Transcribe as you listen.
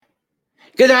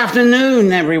Good afternoon,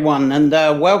 everyone, and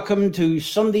welcome to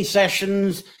Sunday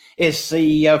Sessions. It's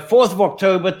the 4th of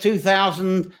October,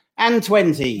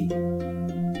 2020.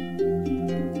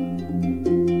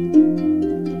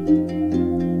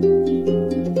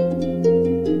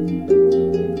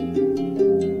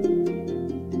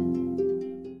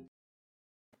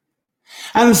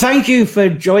 And thank you for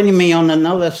joining me on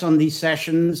another Sunday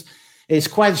Sessions. It's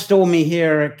quite stormy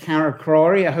here at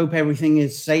Carricrory. I hope everything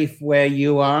is safe where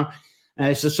you are.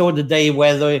 It's the sort of day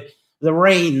where the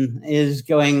rain is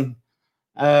going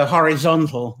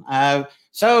horizontal.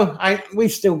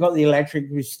 We've still got the electric,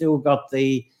 we've still got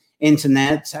the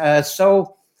internet.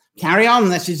 So carry on.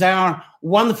 This is our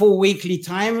wonderful weekly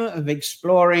time of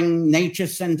exploring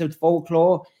nature-centered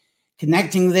folklore,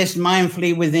 connecting this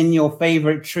mindfully within your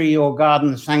favorite tree or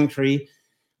garden sanctuary,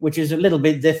 which is a little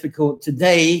bit difficult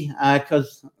today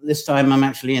because this time I'm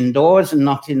actually indoors and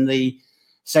not in the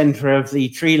center of the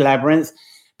tree labyrinth.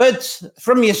 But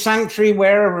from your sanctuary,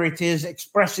 wherever it is,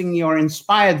 expressing your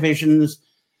inspired visions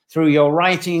through your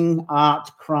writing, art,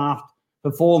 craft,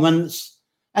 performance,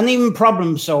 and even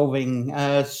problem solving,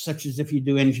 such as if you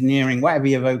do engineering, whatever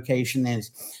your vocation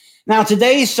is. Now,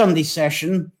 today's Sunday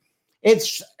session,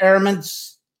 it's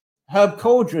Eremed's Herb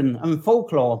Cauldron and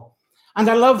Folklore. And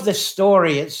I love this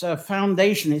story. It's a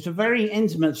foundation. It's a very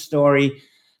intimate story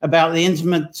about the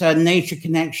intimate nature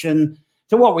connection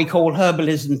to what we call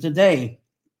herbalism today.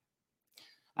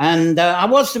 And I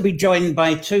was to be joined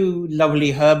by two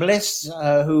lovely herbalists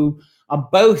who are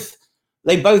both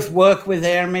work with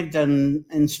Eremed and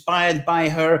inspired by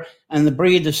her and the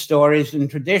breeder stories and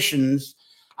traditions.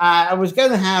 I was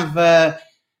going to have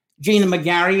Gina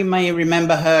McGarry. You may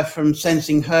remember her from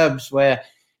Sensing Herbs, where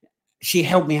she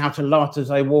helped me out a lot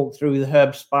as I walked through the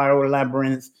herb spiral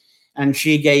labyrinth, and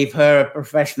she gave her a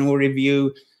professional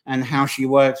review and how she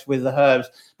works with the herbs.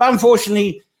 But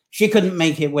unfortunately, she couldn't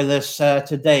make it with us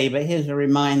today. But here's a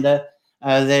reminder.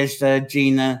 There's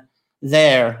Gina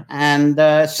there. And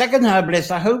second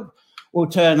herbalist, I hope, will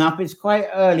turn up. It's quite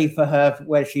early for her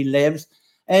where she lives.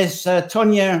 Is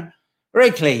Tonya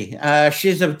Rakely.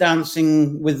 She's of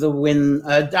Dancing with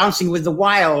the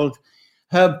Wild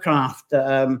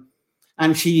Herbcraft.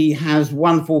 And she has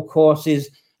wonderful courses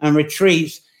and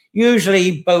retreats,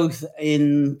 usually both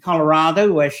in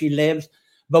Colorado, where she lives,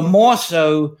 but more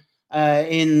so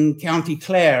in County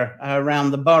Clare,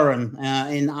 around the Burren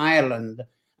in Ireland,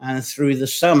 through the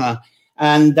summer.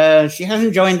 And she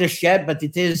hasn't joined us yet, but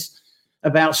it is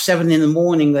about 7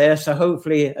 a.m. there. So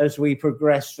hopefully, as we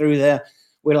progress through there,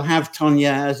 we'll have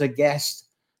Tonya as a guest,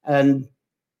 and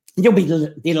you'll be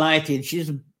delighted.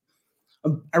 She's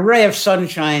a ray of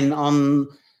sunshine on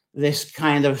this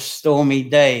kind of stormy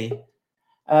day.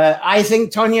 I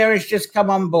think Tonya has just come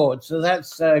on board, so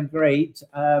that's great.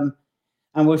 And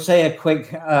we'll say a quick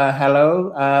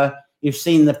hello. You've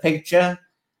seen the picture,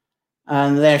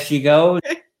 and there she goes.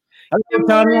 Hello,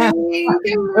 Tonya.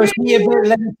 We'll see you a bit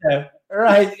later. All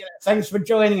right. Thanks for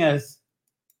joining us.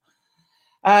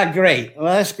 Great.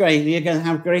 Well, that's great. You're going to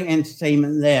have great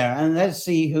entertainment there. And let's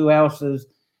see who else has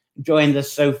joined us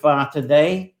so far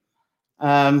today.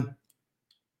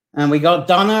 And we got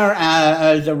Donna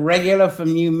as a regular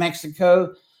from New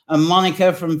Mexico and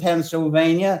Monica from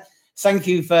Pennsylvania. Thank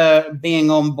you for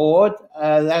being on board.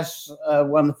 That's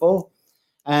wonderful.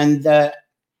 And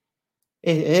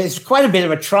it's quite a bit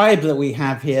of a tribe that we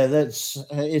have here.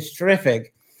 It's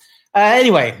terrific.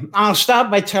 Anyway, I'll start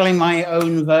by telling my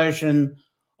own version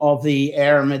of the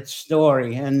Eremed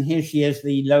story. And here she is,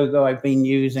 the logo I've been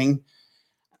using.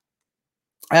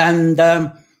 And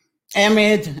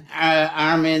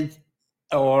Eremed,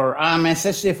 or Armes.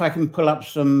 Let's see if I can pull up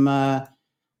some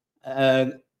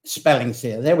spellings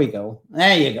here. There we go.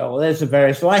 There you go. There's the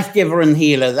various. Life giver and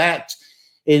healer. That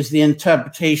is the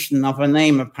interpretation of her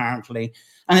name, apparently.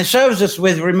 And it serves us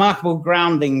with remarkable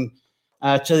grounding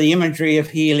to the imagery of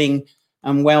healing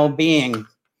and well-being.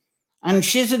 And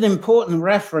she's an important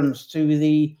reference to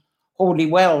the Holy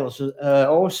Wells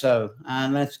also.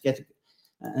 And let's get,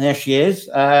 there she is.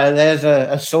 There's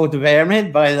a sword of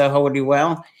Eremed by the Holy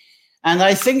Well. And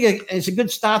I think it's a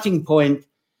good starting point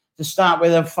to start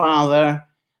with her father,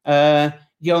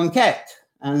 Jon Kett.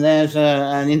 And there's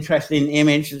an interesting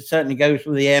image that certainly goes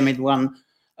with the Eremed one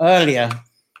earlier.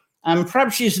 And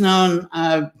perhaps she's known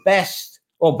best,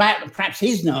 or perhaps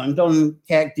he's known, Jon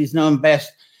Kett is known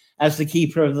best as the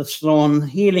keeper of the Sloan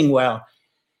Healing Well.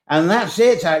 And that's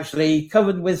it, actually,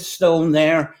 covered with stone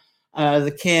there,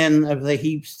 the cairn of the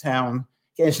Heapstown.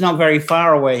 It's not very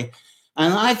far away.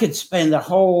 And I could spend a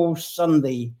whole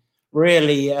Sunday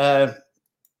really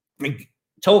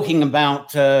talking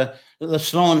about the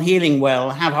Sloan Healing Well,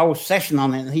 have a whole session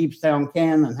on it, the Heapstown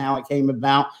Cairn and how it came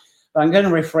about. But I'm going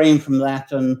to refrain from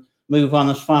that and move on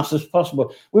as fast as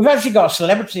possible. We've actually got a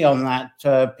celebrity on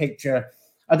that picture.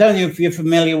 I don't know if you're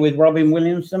familiar with Robin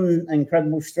Williamson,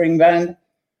 Incredible String Band.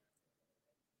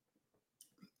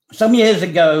 Some years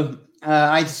ago,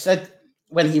 I said,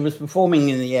 when he was performing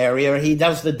in the area, he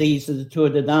does the deeds of the Tour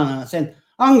de Dan, and I said,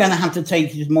 I'm going to have to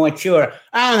take you to Moitura.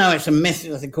 I know it's a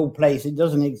mythical place. It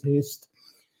doesn't exist.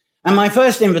 And my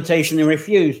first invitation, he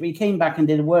refused. We came back and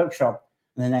did a workshop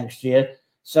the next year.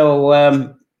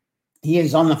 So he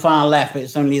is on the far left.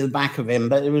 It's only the back of him.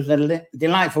 But it was a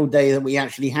delightful day that we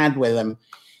actually had with him.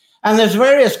 And there's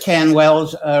various cairn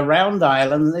wells around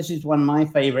Ireland. This is one of my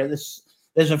favorite.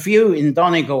 There's a few in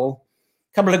Donegal.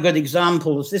 A couple of good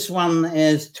examples. This one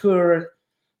is Tour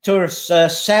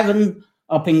 7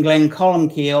 up in Glen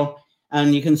Columcille,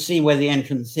 and you can see where the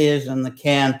entrance is and the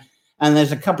cairn. And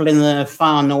there's a couple in the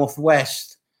far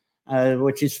northwest,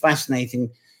 which is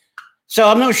fascinating. So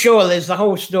I'm not sure there's the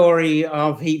whole story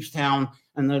of Heapstown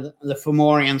and the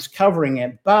Fomorians covering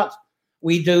it, but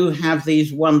we do have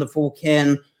these wonderful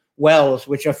cairn wells,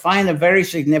 which I find are very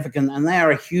significant, and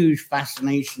they're a huge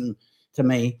fascination to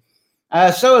me.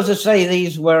 So as I say,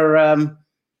 these were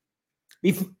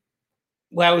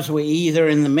wells were either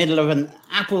in the middle of an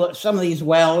apple. Some of these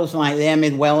wells, like the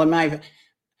Emid Well,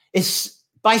 it's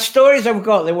by stories I've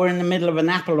got, they were in the middle of an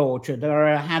apple orchard,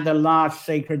 or had a large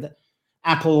sacred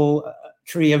apple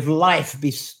tree of life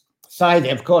beside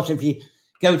it. Of course, if you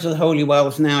go to the holy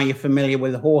wells now, you're familiar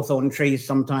with the hawthorn trees,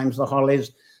 sometimes the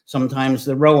hollies, sometimes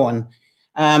the rowan.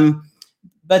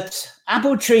 But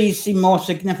apple trees seem more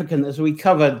significant, as we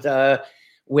covered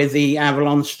with the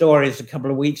Avalon stories a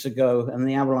couple of weeks ago, and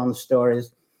the Avalon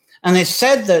stories. And it's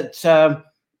said that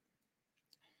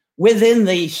within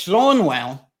the Sloan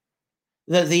Well,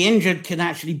 that the injured can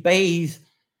actually bathe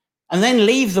and then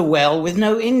leave the well with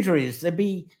no injuries. They'd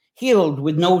be healed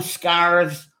with no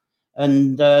scars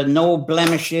and no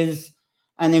blemishes.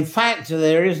 And in fact,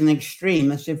 there is an extreme.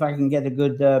 Let's see if I can get a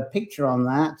good picture on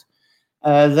that.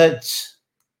 That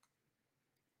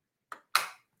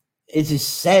it is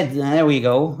said, there we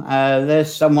go,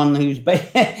 there's someone who's,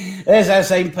 there's that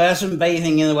same person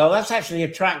bathing in the well. That's actually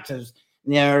a Tractors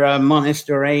near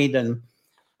Monaster Aidan.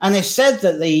 And it's said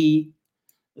that the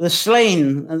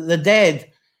slain, the dead,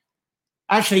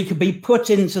 actually could be put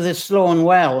into this Sloan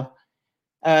Well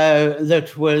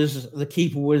that was, the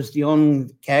keeper was Dion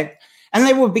Keck, and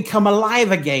they would become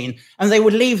alive again, and they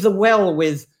would leave the well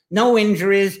with no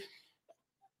injuries.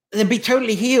 They'd be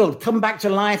totally healed, come back to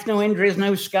life, no injuries,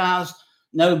 no scars,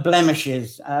 no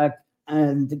blemishes.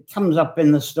 And it comes up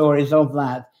in the stories of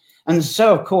that. And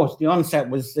so, of course, the onset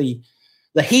was the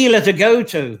healer to go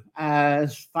to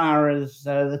as far as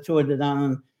the Tour de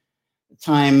Dan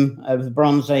time of the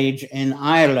Bronze Age in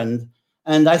Ireland.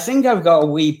 And I think I've got a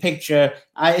wee picture.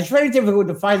 It's very difficult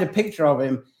to find a picture of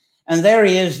him. And there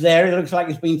he is there. It looks like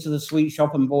he's been to the sweet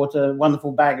shop and bought a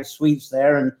wonderful bag of sweets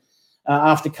there. And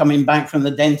after coming back from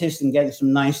the dentist and getting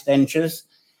some nice dentures.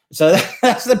 So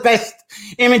that's the best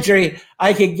imagery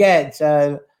I could get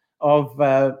of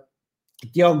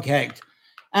Dion Keck.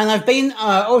 And I've been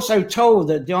also told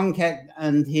that Dion Keck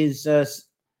and his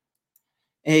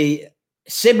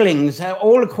siblings have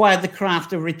all acquired the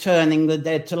craft of returning the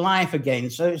dead to life again.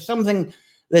 So it's something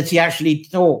that he actually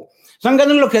taught. So I'm going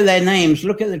to look at their names,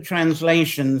 look at the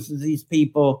translations these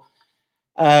people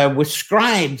were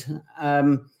scribed.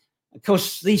 Of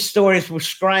course, these stories were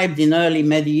scribed in early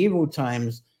medieval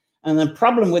times. And the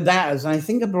problem with that, as I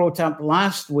think I brought up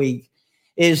last week,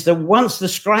 is that once the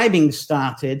scribing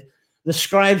started, the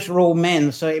scribes were all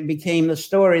men. So it became the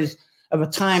stories of a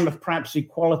time of perhaps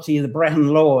equality, the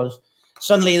Brehon laws.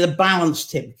 Suddenly the balance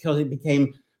tipped because it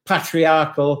became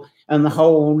patriarchal and the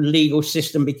whole legal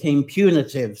system became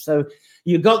punitive. So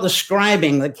you got the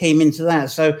scribing that came into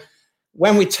that. So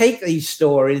when we take these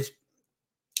stories,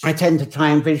 I tend to try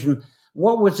and envision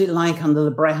what was it like under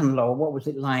the Brehon law? What was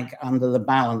it like under the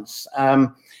balance?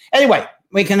 Anyway,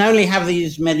 we can only have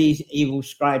these medieval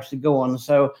scribes to go on.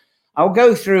 So I'll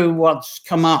go through what's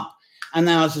come up. And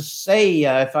now, as I say,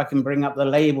 if I can bring up the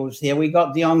labels here, we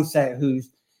got the onset who's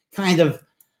kind of,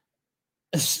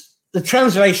 the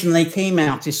translation they came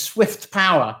out is swift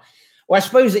power. Well, I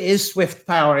suppose it is swift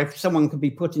power if someone could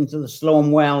be put into the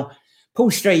Sloan Well,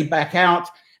 pull straight back out,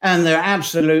 and they're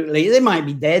absolutely, they might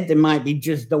be dead, they might be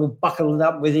just all buckled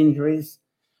up with injuries,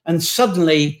 and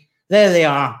suddenly there they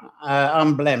are,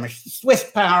 unblemished.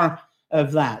 Swift power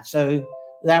of that. So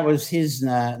that was his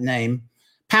name.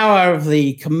 Power of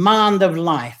the command of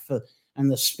life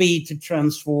and the speed to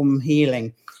transform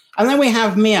healing. And then we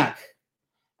have Miach.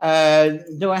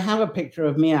 Do I have a picture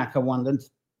of Miak, I wondered?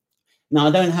 No,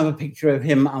 I don't have a picture of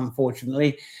him,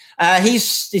 unfortunately.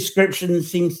 His description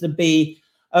seems to be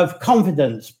of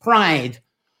confidence, pride,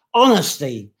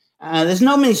 honesty. There's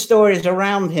not many stories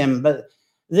around him, but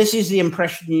this is the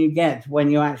impression you get when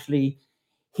you actually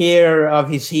hear of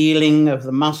his healing of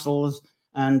the muscles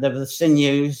and of the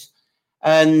sinews.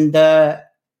 And then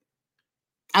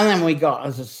we got,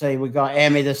 as I say, we got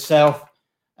Emid herself,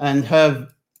 and her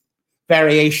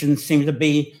variations seem to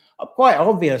be quite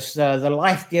obvious, the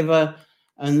life giver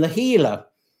and the healer.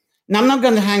 Now, I'm not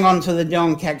going to hang on to the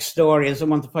Dion Keck story, as I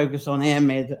want to focus on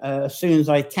Emid as soon as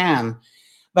I can.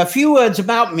 But a few words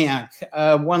about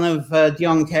Miak, one of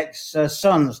Dion Keck's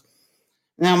sons.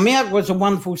 Now, Miak was a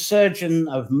wonderful surgeon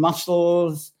of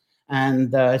muscles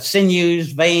and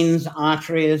sinews, veins,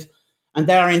 arteries, and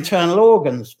their internal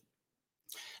organs.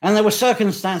 And there were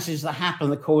circumstances that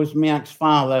happened that caused Miak's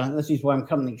father, this is why I'm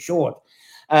coming short,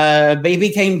 but he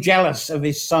became jealous of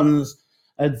his son's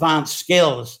advanced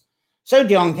skills. So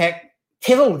Dion Keck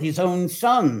killed his own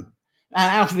son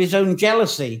out of his own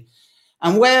jealousy.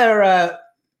 And where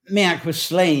Miak was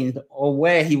slain, or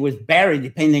where he was buried,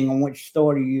 depending on which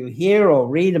story you hear or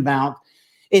read about,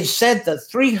 it's said that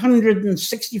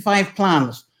 365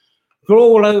 plants grew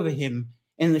all over him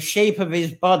in the shape of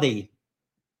his body.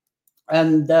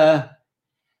 And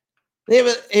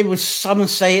it was, some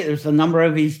say it was the number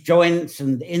of his joints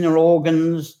and inner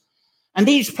organs. And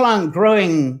each plant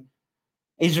growing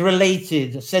is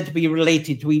related, said to be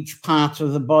related to each part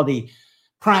of the body,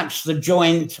 perhaps the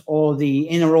joint or the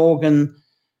inner organ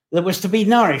that was to be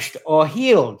nourished or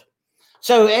healed.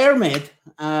 So Emid,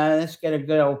 let's get a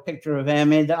good old picture of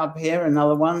Emid up here,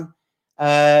 another one.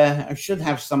 I should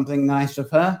have something nice of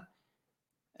her.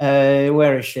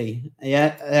 Where is she?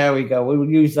 Yeah, there we go. We'll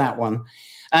use that one.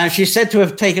 She's said to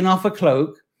have taken off a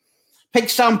cloak,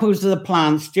 picked samples of the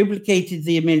plants, duplicated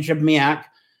the image of Miak,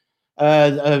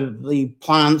 of the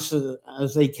plants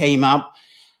as they came up,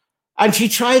 and she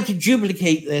tried to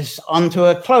duplicate this onto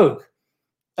a cloak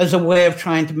as a way of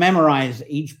trying to memorize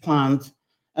each plant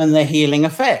and their healing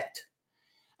effect.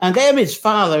 And Emid's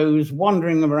father, who was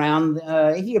wandering around,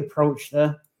 he approached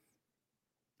her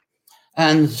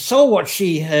and saw what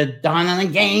she had done. And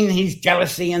again, his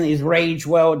jealousy and his rage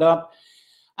welled up.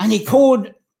 And he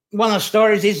called, one of the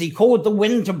stories is, he called the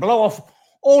wind to blow off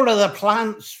all of the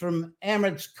plants from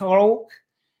Emid's cloak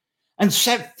and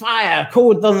set fire,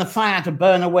 called on the fire to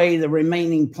burn away the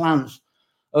remaining plants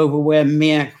over where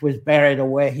Miak was buried or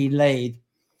where he laid.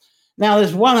 Now,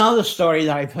 there's one other story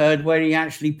that I've heard where he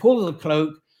actually pulled the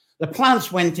cloak, the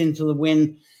plants went into the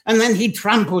wind, and then he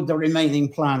trampled the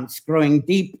remaining plants, growing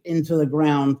deep into the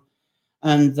ground,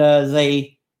 and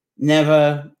they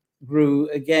never grew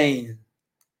again.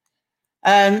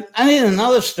 And in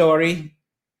another story,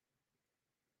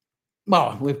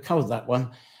 well, we've covered that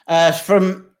one.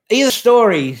 From either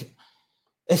story,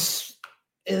 this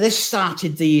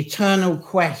started the eternal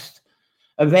quest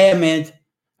of Emid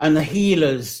and the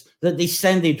healers that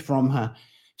descended from her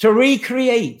to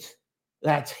recreate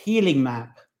that healing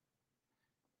map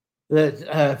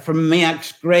that from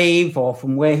Miak's grave or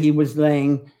from where he was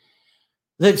laying,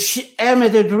 that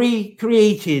Emid had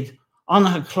recreated on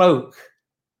her cloak,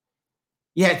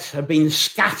 yet had been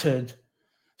scattered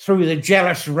through the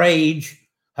jealous rage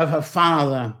of her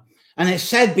father. And it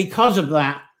said because of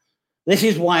that, this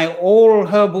is why all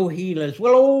herbal healers,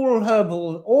 well,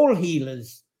 all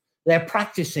healers, they're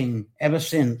practicing ever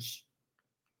since.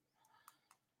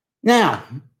 Now,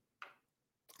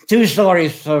 two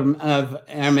stories of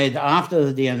Emid after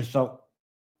the Dian Keck.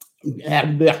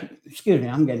 Excuse me,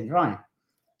 I'm getting dry.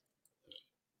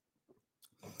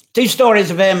 Two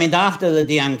stories of Emid after the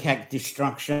Dian Keck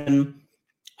destruction.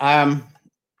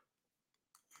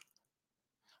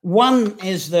 One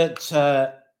is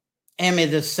that Emid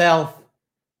herself,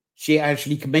 she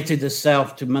actually committed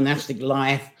herself to monastic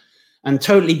life and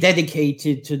totally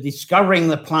dedicated to discovering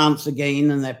the plants again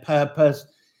and their purpose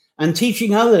and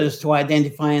teaching others to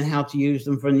identify and how to use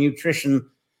them for nutrition,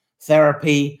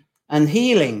 therapy, and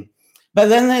healing. But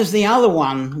then there's the other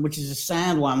one, which is a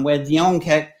sad one, where Dion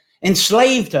Keck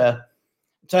enslaved her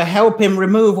to help him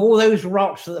remove all those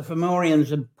rocks that the Fomorians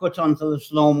had put onto the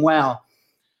Siloam Well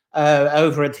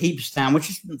over at Heapstown, which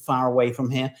isn't far away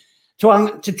from here,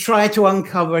 to try to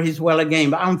uncover his well again.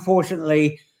 But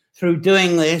unfortunately, through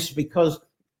doing this, because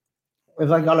if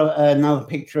I got another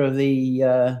picture of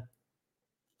the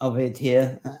of it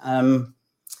here,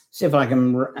 see if I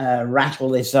can rattle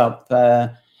this up.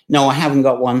 No, I haven't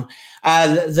got one.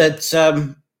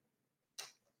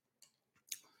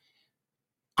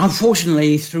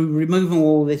 Unfortunately, through removing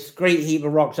all this great heap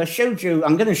of rocks, I showed you,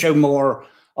 I'm going to show more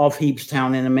of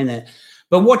Heapstown in a minute.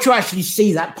 But what you actually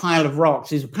see, that pile of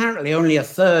rocks, is apparently only a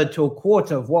third to a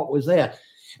quarter of what was there.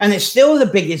 And it's still the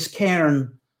biggest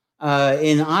cairn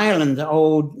in Ireland, the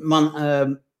old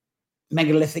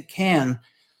megalithic cairn.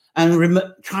 And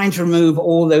trying to remove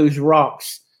all those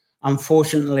rocks,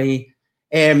 unfortunately,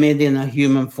 Earmid in a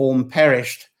human form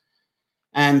perished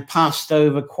and passed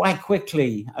over quite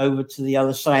quickly over to the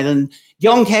other side. And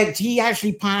Dion Cecht, he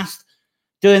actually passed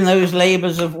doing those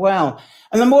labors as well.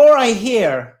 And the more I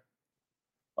hear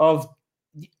of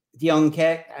Dion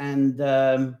Cecht and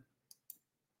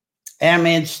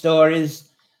Earmid stories,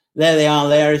 there they are.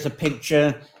 There is a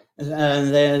picture,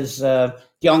 and there's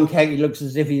Dion Cecht. He looks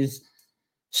as if he's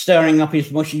stirring up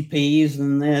his mushy peas,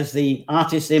 and there's the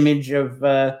artist image of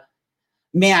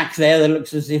Miach there that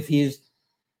looks as if he's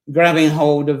grabbing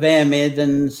hold of Earmid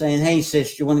and saying, "Hey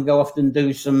sis, do you want to go off and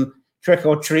do some trick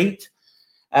or treat?"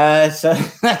 So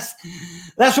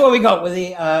that's what we got with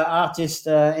the artist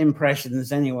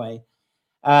impressions anyway.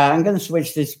 I'm going to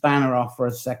switch this banner off for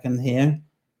a second here.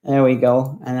 There we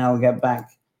go, and I'll get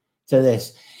back to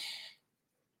this.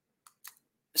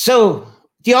 So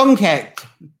Dion Cecht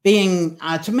being,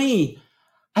 to me,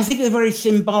 I think they're very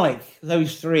symbolic,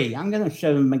 those three. I'm going to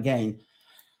show them again.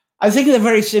 I think they're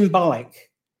very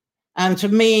symbolic. And to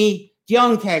me,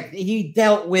 Dion Cecht, he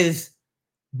dealt with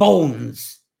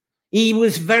bones. He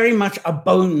was very much a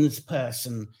bones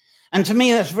person. And to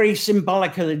me, that's very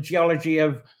symbolic of the geology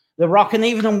of the rock and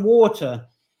even on water.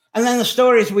 And then the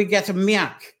stories we get of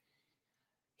Miach.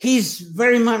 He's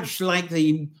very much like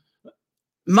the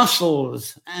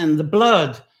muscles and the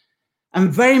blood.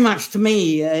 And very much to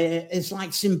me, it's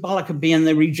like symbolic of being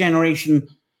the regeneration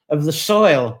of the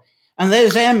soil. And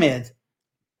there's Earmid,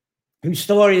 whose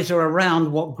stories are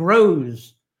around what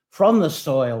grows from the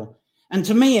soil. And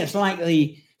to me, it's like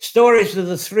the stories of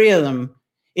the three of them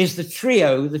is the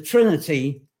trio, the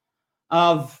trinity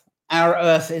of our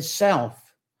earth itself.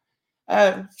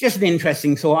 Just an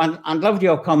interesting thought. I'd love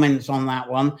your comments on that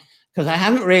one, because I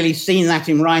haven't really seen that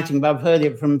in writing, but I've heard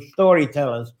it from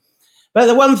storytellers. But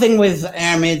the one thing with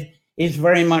Earmid is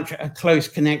very much a close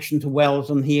connection to wells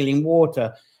and healing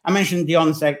water. I mentioned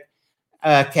Dion Cecht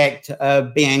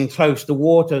being close to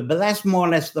water, but that's more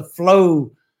or less the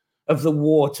flow of the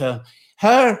water.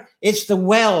 It's the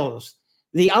wells,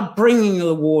 the upbringing of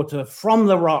the water from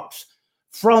the rocks,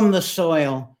 from the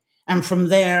soil, and from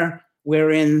there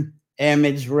we're in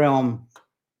Earmid's realm.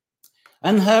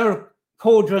 And her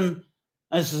cauldron,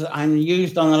 as I'm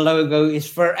used on the logo, is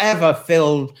forever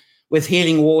filled with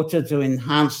healing water to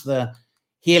enhance the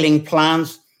healing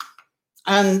plants.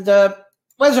 And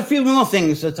there's a few more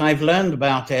things that I've learned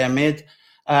about Earmid.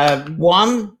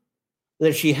 One,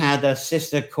 that she had a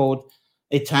sister called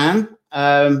Eitan.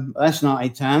 That's not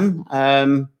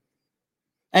Eitan.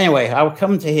 Anyway, I'll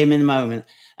come to him in a moment.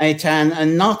 Eitan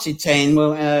and not Etain,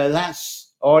 well,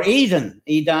 or Eden.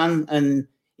 Edan and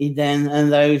Eden,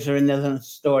 and those are another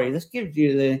story. This gives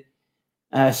you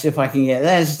the, see if I can get,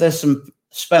 there's some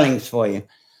spellings for you.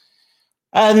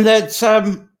 And that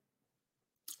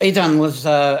Edan was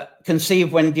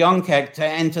conceived when Dion Cecht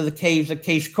entered the caves of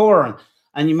Ceish Coran.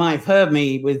 And you might have heard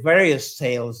me with various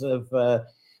tales of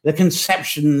the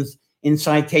conceptions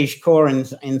inside Ceish Coran,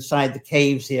 inside the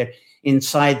caves here,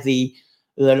 inside the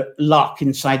lock,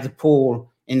 inside the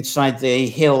pool, inside the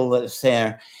hill that's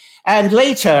there. And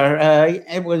later,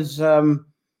 it was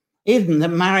Eden that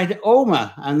married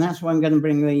Oma, and that's why I'm going to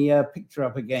bring the picture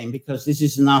up again, because this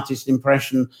is an artist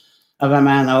impression of a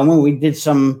man, Oma. We did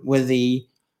some with the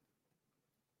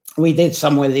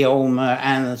Oma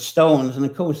and the stones, and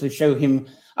of course they show him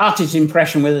artist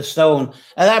impression with a stone.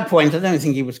 At that point, I don't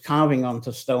think he was carving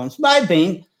onto stones. Might have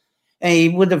been. He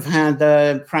would have had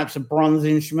perhaps a bronze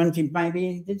instrument.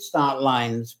 Maybe he did start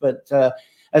lines, but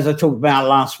as I talked about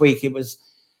last week, it was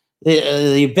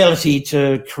the ability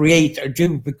to create a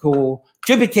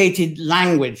duplicated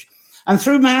language. And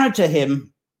through marriage to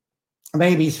him,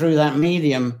 maybe through that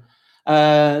medium,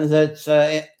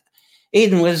 that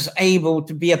Eden was able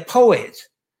to be a poet.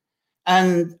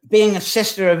 And being a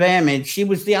sister of Earmid, she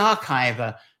was the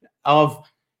archiver of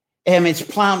Earmid's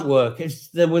plant work.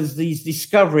 There was these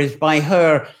discoveries by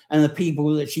her and the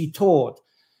people that she taught.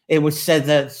 It was said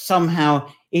that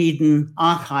somehow Eden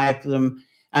archived them,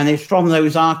 and it's from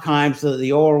those archives that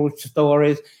the oral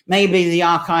stories, maybe the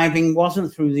archiving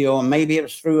wasn't through the oral, maybe it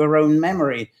was through her own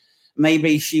memory.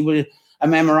 Maybe she was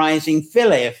memorizing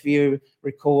Philae, if you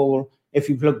recall, if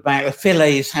you look back, the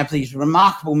Philaes have these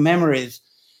remarkable memories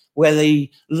where they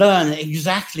learn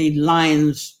exactly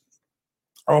lines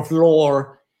of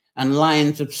lore and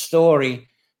lines of story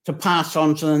to pass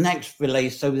on to the next Philae,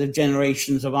 so the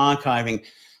generations of archiving.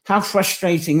 How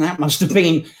frustrating that must have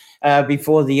been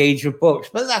before the age of books.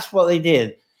 But that's what they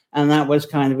did. And that was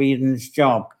kind of Eden's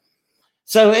job.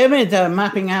 So Emid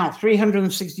mapping out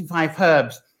 365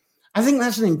 herbs. I think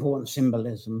that's an important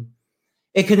symbolism.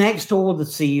 It connects to all the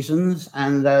seasons.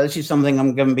 And this is something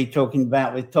I'm going to be talking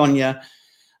about with Tonya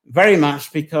very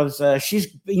much, because she's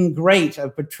been great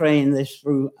at portraying this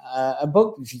through a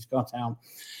book that she's got out.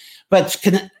 But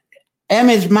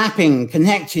Emid's mapping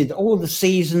connected all the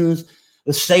seasons,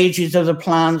 the stages of the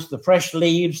plants, the fresh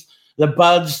leaves, the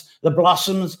buds, the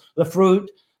blossoms, the fruit,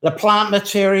 the plant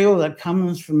material that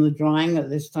comes from the drying at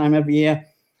this time of year,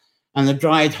 and the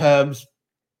dried herbs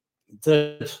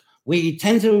that we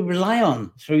tend to rely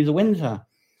on through the winter.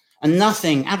 And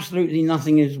nothing, absolutely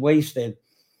nothing is wasted.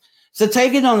 So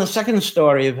taking on the second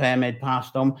story of Emid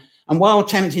passed on, and while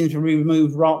attempting to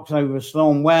remove rocks over a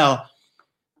stone well,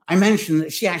 I mentioned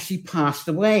that she actually passed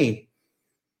away.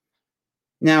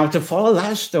 Now, to follow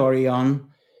that story on,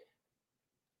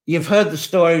 you've heard the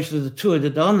stories of the Tuatha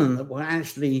De Danann that were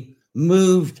actually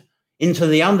moved into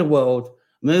the underworld,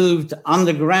 moved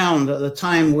underground at the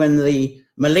time when the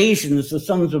Milesians, the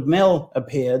sons of Mel,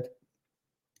 appeared,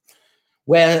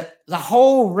 where the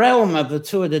whole realm of the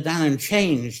Tuatha De Danann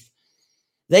changed.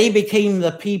 They became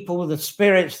the people, the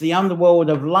spirits, the underworld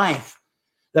of life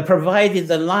that provided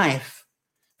the life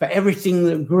for everything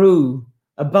that grew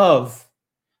above.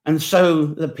 And so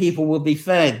the people will be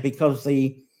fed, because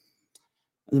the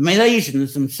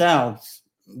Milesians themselves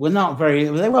were not they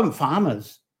weren't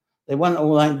farmers. They weren't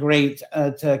all that great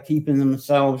at keeping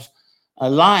themselves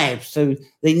alive. So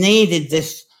they needed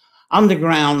this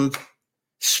underground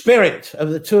spirit of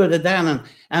the Tuatha De Danann.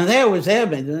 And there was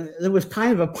Emid. There was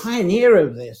kind of a pioneer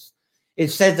of this. It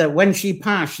said that when she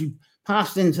passed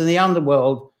into the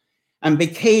underworld and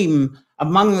became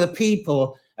among the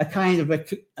people a kind of a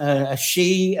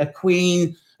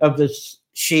queen of the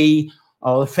she,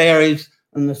 or the fairies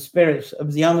and the spirits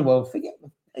of the underworld.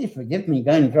 Forgive me,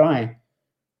 going dry.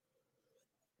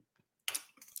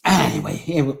 Anyway,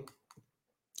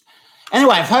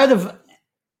 I've heard of.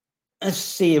 Let's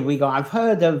see if we got. I've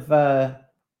heard of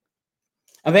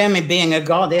Emid being a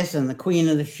goddess and the queen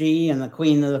of the she and the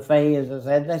queen of the fae, as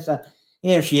I said.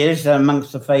 Here she is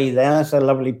amongst the fae there. That's a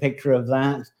lovely picture of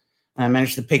that. I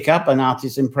managed to pick up an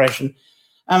artist's impression.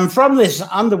 From this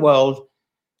underworld,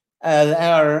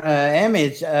 our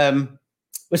Emid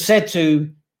was said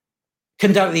to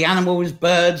conduct the animals,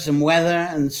 birds, and weather,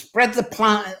 and spread the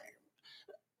plant.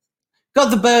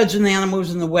 Got the birds and the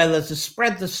animals and the weather to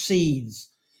spread the seeds.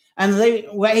 And they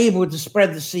were able to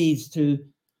spread the seeds to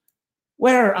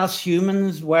where are us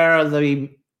humans, where are the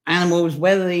animals,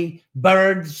 where the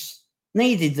birds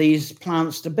needed these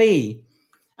plants to be.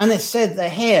 And it said the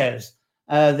hares,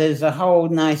 there's a whole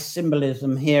nice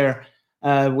symbolism here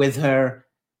with her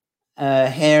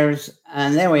hares.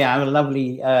 And there we are, a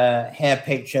lovely hair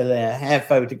picture there, hair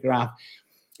photograph.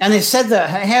 And it said that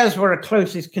her hairs were a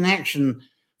closest connection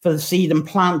for the seed and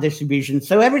plant distribution.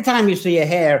 So every time you see a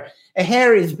hare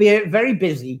is very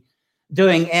busy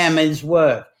doing Emid's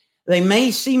work. They may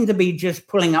seem to be just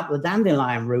pulling up the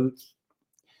dandelion roots,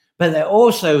 but they're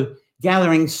also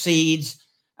gathering seeds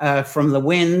from the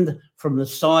wind, from the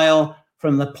soil,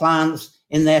 from the plants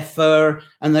in their fur,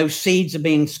 and those seeds are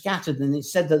being scattered. And it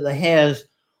said that the hares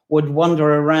would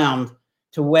wander around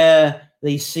to where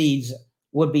these seeds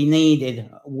would be needed,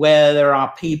 where there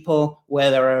are people,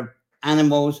 where there are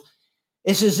animals.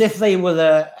 It's as if they were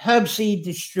the herb seed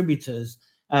distributors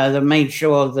that made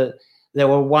sure that there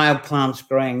were wild plants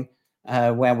growing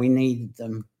where we needed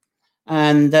them.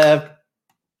 And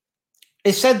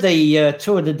it said the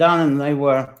Tuatha De Danann, they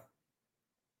were.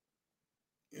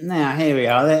 Now, here we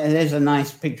are. There's a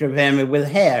nice picture of Emid with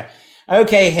hair.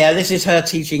 Okay, hair. This is her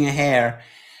teaching a hare.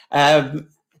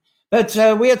 But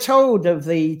we are told of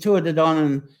the Tuatha De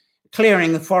Danann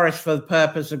clearing the forest for the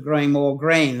purpose of growing more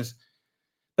grains.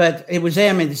 But it was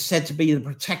Emid said to be the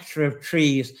protector of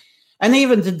trees. And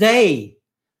even today,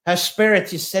 her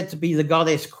spirit is said to be the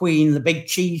goddess queen, the big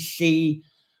cheese she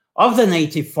of the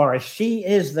native forest. She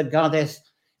is the goddess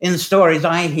in the stories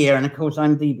I hear. And of course,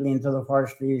 I'm deeply into the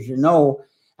forestry, as you know,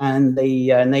 and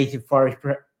the native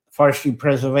forestry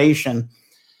preservation,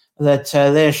 that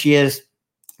there she is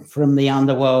from the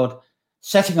underworld,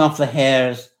 setting off the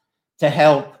hares to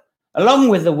help, along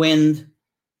with the wind,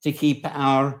 to keep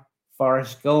our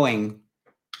forest going.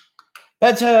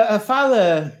 But her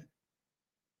father,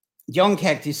 John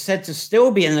Kecht, is said to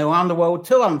still be in the underworld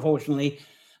too, unfortunately,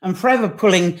 and forever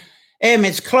pulling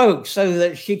Emid's cloak so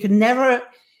that she could never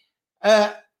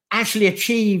actually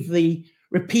achieve the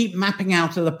repeat mapping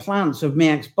out of the plants of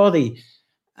Miak's body.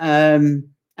 And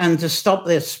and to stop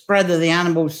the spread of the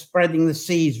animals spreading the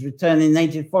seeds, returning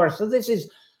native forests. So this is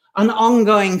an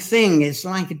ongoing thing. It's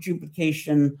like a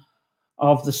duplication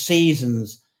of the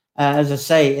seasons, as I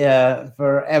say,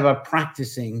 forever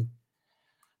practicing.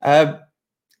 But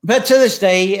to this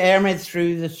day, Eirmid,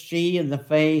 through the She and the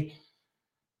Fae,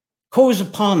 calls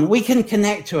upon, we can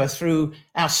connect to her through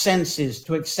our senses,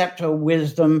 to accept her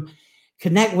wisdom,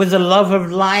 connect with the love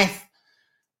of life,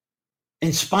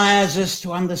 inspires us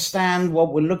to understand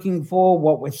what we're looking for,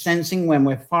 what we're sensing when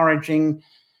we're foraging,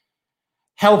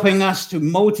 helping us to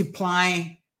multiply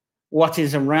what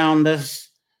is around us,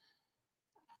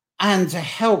 and to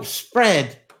help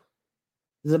spread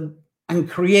and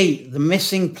create the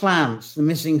missing plants, the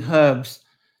missing herbs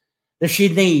that she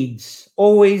needs,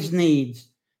 always needs,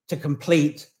 to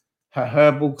complete her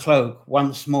herbal cloak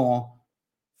once more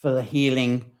for the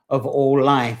healing of all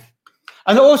life.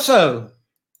 And also,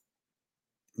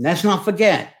 let's not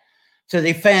forget to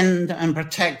defend and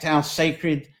protect our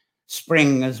sacred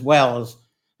spring as wells,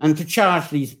 and to charge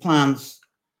these plants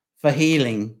for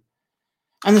healing.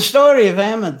 And the story of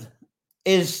Eirmid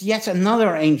is yet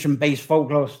another ancient-based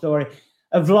folklore story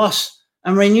of loss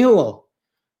and renewal.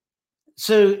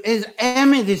 So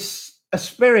Eirmid is a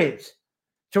spirit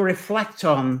to reflect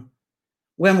on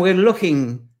when we're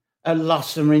looking at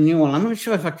loss and renewal. I'm not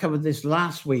sure if I covered this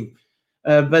last week,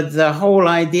 but the whole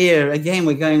idea, again,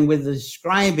 we're going with the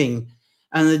describing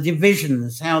and the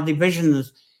divisions, how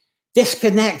divisions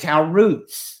disconnect our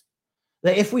roots.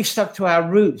 That if we stuck to our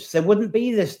roots, there wouldn't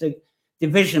be this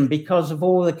division because of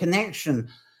all the connection.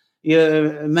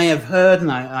 You may have heard,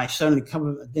 and I certainly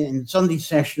covered in Sunday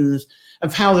sessions,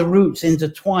 of how the roots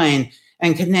intertwine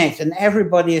and connect, and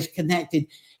everybody is connected.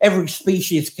 Every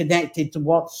species is connected to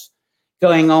what's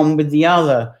going on with the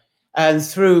other. And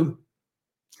through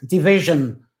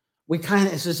division,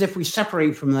 it's as if we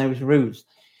separate from those roots.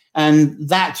 And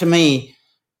that, to me,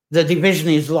 the division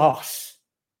is loss.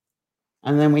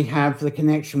 And then we have the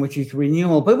connection, which is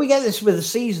renewal. But we get this with the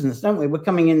seasons, don't we? We're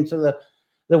coming into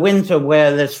the winter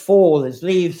where there's fall, there's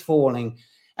leaves falling.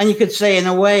 And you could say, in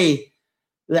a way,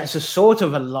 that's a sort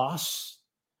of a loss.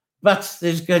 But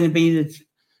there's going to be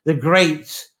the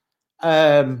great,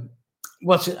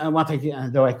 what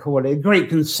do I call it? A great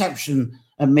conception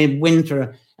of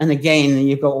midwinter. And again,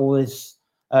 you've got all this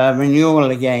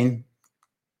renewal again.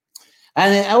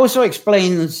 And it also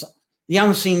explains the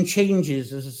unseen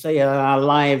changes, as I say, of our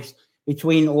lives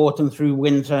between autumn through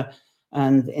winter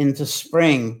and into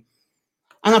spring.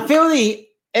 And I feel the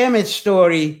Eirmid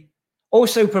story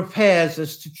also prepares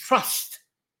us to trust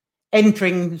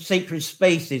entering sacred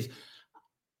spaces.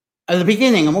 At the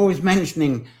beginning, I'm always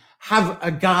mentioning, have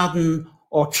a garden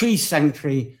or tree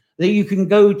sanctuary that you can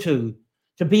go to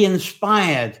be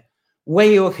inspired, where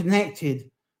you are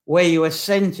connected, where you are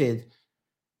centered.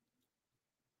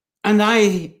 And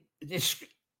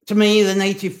to me, the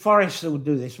native forest will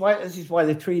do this. This is why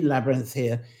the tree labyrinth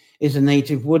here is a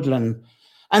native woodland.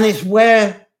 And it's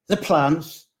where the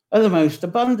plants are the most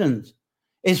abundant.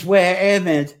 It's where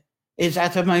Eirmid is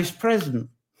at her most present.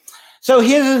 So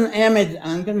here's an Eirmid.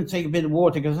 I'm going to take a bit of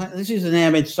water because this is an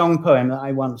Eirmid song poem that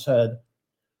I once heard.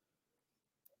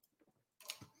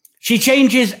 She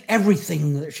changes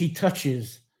everything that she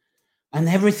touches, and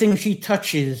everything she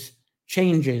touches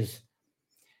changes.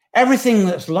 Everything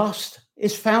that's lost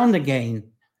is found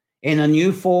again in a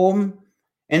new form,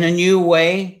 in a new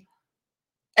way.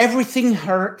 Everything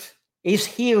hurt is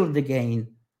healed again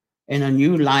in a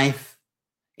new life,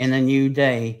 in a new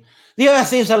day. The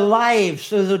earth is alive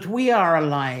so that we are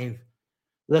alive.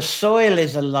 The soil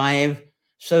is alive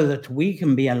so that we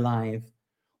can be alive.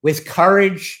 With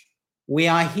courage, we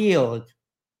are healed.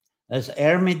 As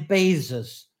Eirmid bathes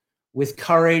us with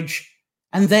courage,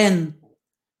 and then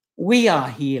we are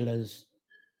healers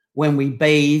when we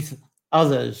bathe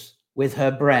others with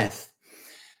her breath.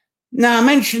 Now, I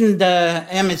mentioned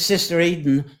Eirmid's sister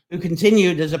Eden, who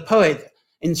continued as a poet,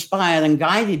 inspired and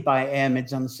guided by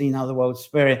Eirmid's unseen otherworld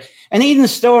spirit. And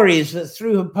Eden's story is that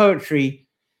through her poetry,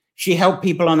 she helped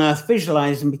people on earth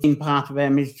visualize and became part of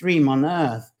Eirmid's dream on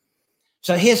earth.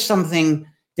 So here's something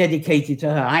dedicated to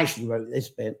her. I actually wrote this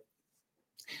bit.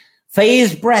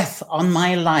 Fae's breath on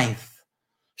my life,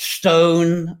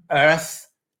 stone, earth,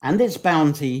 and its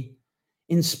bounty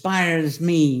inspires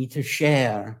me to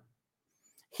share.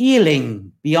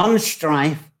 Healing beyond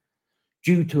strife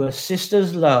due to a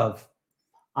sister's love.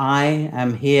 I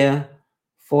am here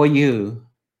for you.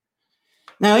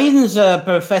 Now, Eden's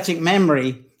prophetic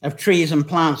memory of trees and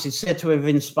plants is said to have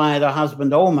inspired her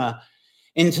husband, Omer,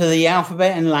 into the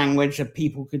alphabet and language that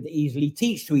people could easily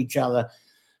teach to each other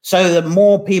so that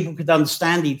more people could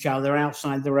understand each other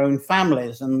outside their own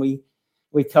families. And we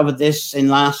We covered this in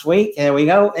last week. There we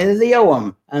go. It's the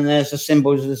Ogham, and there's the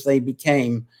symbols as they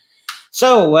became.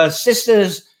 So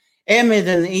sisters Emid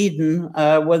and Eden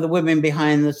were the women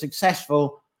behind the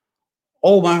successful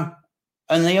Omer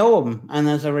and the Ogham. And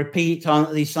as a repeat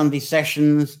on these Sunday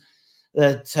sessions,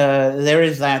 that there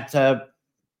is that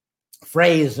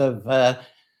phrase of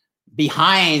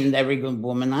behind every good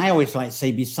woman. I always like to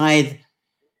say beside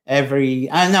every,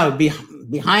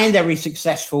 behind every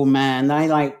successful man. I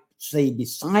like to say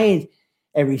beside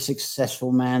every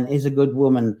successful man is a good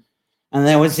woman. And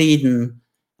there was Eden,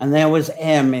 and there was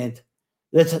Emid,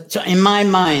 that in my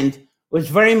mind was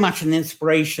very much an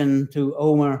inspiration to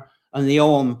Omer and the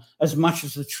Ogham, as much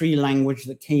as the tree language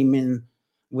that came in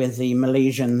with the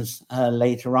Malaysians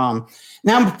later on.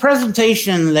 Now,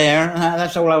 presentation there,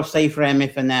 that's all I'll say for Emmy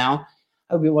for now.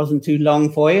 Hope it wasn't too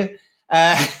long for you.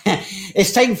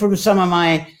 It's taken from some of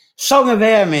my Song of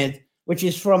Emid, which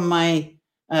is from my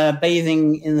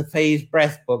Bathing in the Phase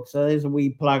Breath book. So there's a wee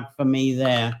plug for me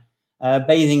there.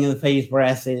 Bathing in the Phase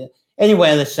Breath.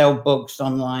 Anywhere they sell books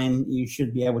online, you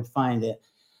should be able to find it.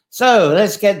 So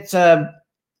let's get to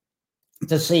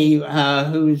see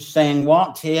who's saying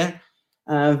what here.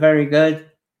 Very good.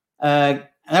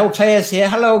 Hello, Claire's here.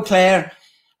 Hello, Claire.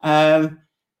 And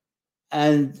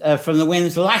from the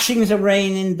winds, lashings of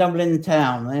rain in Dublin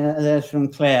town. There's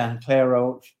from Claire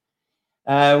Roach.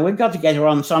 We've got to get her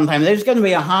on sometime. There's going to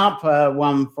be a harp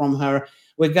one from her.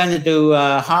 We're going to do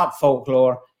harp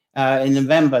folklore in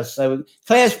November. So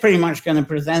Claire's pretty much going to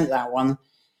present that one.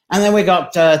 And then we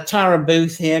got Tara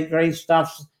Booth here. Great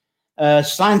stuff.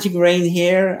 Slanting Rain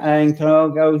here in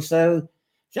Clogo. So,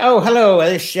 oh, hello,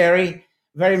 there's Sherry.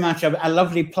 Very much a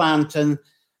lovely plant and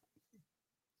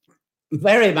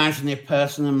very imaginative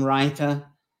person and writer.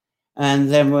 And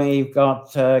then we've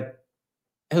got,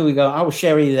 who we got? Oh,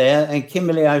 Sherry there. And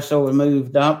Kimberly, I saw,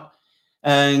 moved up.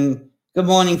 And good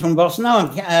morning from Boston.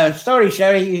 No, sorry,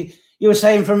 Sherry, you were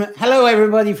saying from, hello,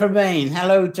 everybody from Maine.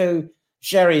 Hello to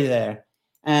Sherry there.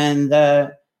 And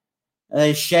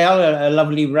Shell, a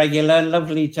lovely regular,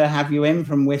 lovely to have you in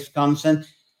from Wisconsin.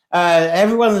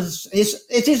 Everyone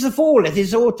it is the fall, it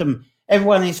is autumn.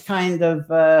 Everyone is kind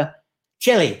of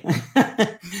chilly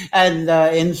and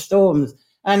in storms.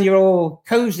 And you're all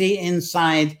cozy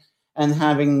inside and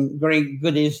having great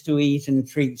goodies to eat and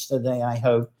treats today, I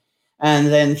hope. And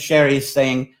then Sherry's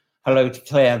saying hello to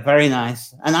Claire. Very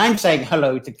nice. And I'm saying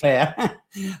hello to Claire.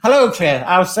 Hello, Claire.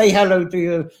 I'll say hello to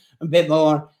you a bit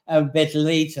more a bit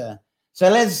later. So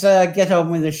let's get on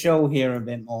with the show here a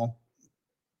bit more.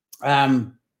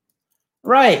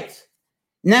 Right.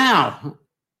 Now,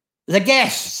 the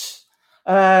guests.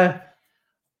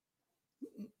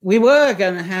 We were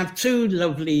going to have two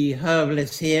lovely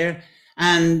herbalists here.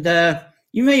 And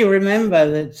you may remember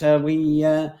that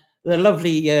the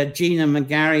lovely Gina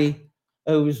McGarry,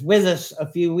 who was with us a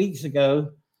few weeks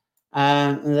ago.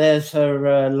 There's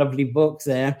her lovely book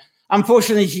there.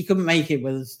 Unfortunately, she couldn't make it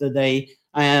with us today.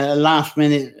 Last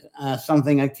minute,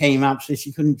 something that came up, so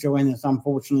she couldn't join us,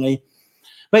 unfortunately.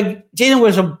 But Gina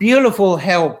was a beautiful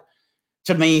help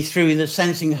to me through the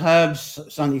Sensing Herbs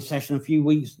Sunday session a few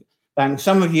weeks back.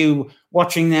 Some of you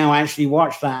watching now actually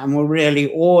watched that and were really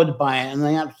awed by it, and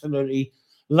they absolutely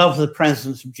love the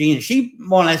presence of Gina. She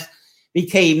more or less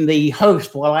became the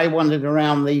host while I wandered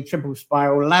around the Triple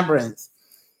Spiral Labyrinth.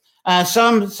 So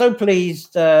I'm so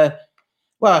pleased.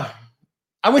 Well,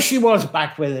 I wish she was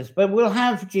back with us, but we'll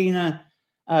have Gina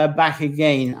back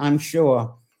again, I'm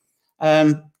sure.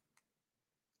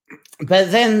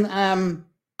 But then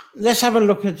let's have a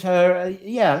look at her.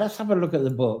 Yeah, let's have a look at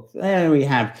the book. There we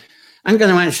have. I'm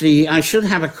going to actually, I should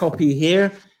have a copy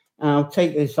here. I'll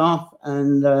take this off.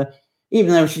 And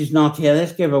even though she's not here,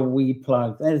 let's give a wee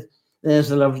plug.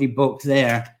 There's a lovely book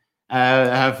there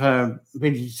of her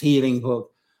Bridget's Healing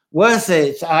book. Worth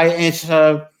it.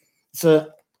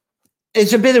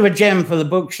 It's a bit of a gem for the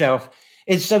bookshelf.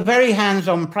 It's a very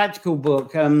hands-on, practical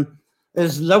book.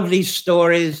 There's lovely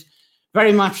stories,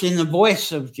 very much in the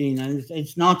voice of Gina.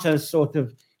 It's not a sort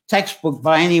of textbook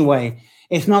by any way.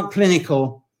 It's not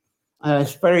clinical.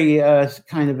 It's very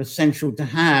kind of essential to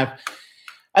have.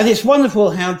 And it's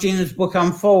wonderful how Gina's book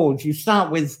unfolds. You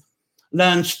start with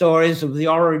learned stories of the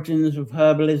origins of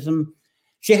herbalism.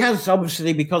 She has,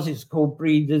 obviously, because it's called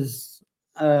Breeder's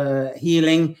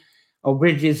Healing, or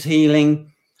Bridget's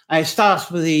Healing. It starts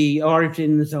with the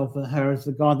origins of her as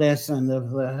the goddess and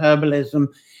of the herbalism,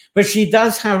 but she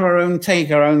does have her own take,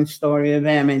 her own story of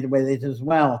Emid with it as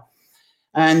well,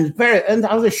 and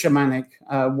other shamanic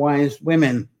wise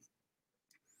women.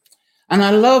 And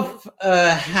I love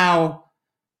how,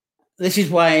 this is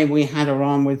why we had her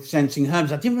on with Sensing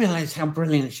Herbs. I didn't realize how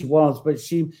brilliant she was, but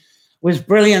she was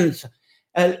brilliant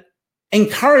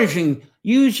encouraging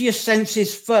use your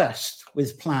senses first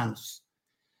with plants.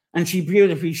 And she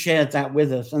beautifully shared that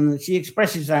with us. And she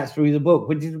expresses that through the book,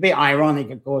 which is a bit ironic,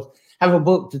 of course. Have a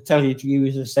book to tell you to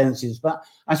use the senses. But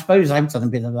I suppose I've done a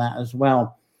bit of that as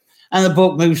well. And the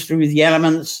book moves through the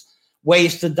elements,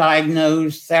 ways to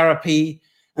diagnose, therapy,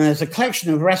 and there's a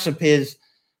collection of recipes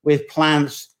with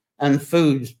plants and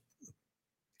foods.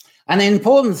 And the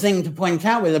important thing to point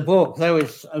out with the book, though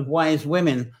it's of Wise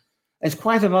Women, there's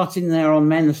quite a lot in there on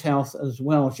men's health as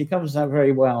well. She covers that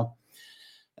very well.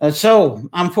 So,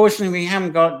 unfortunately, we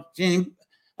haven't got Ginny.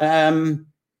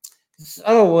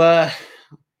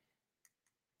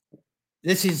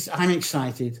 This is, I'm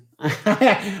excited.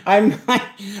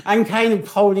 I'm kind of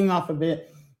holding off a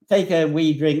bit. Take a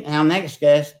wee drink. Our next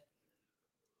guest,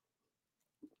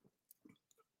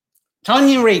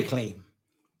 Tonya Reekley.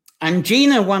 And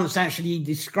Gina once actually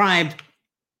described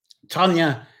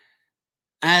Tonya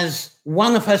as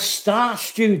one of her star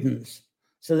students.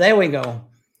 So there we go.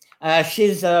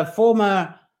 She's a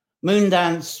former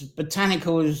Moondance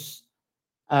Botanicals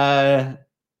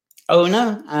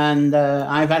owner, and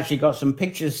I've actually got some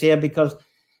pictures here because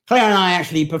Claire and I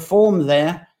actually performed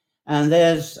there, and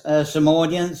there's some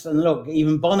audience, and look,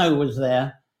 even Bono was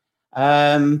there,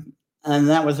 and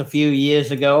that was a few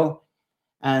years ago.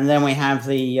 And then we have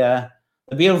the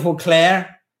beautiful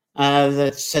Claire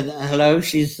that said hello.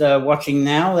 She's watching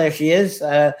now. There she is,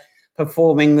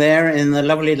 performing there in the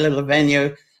lovely little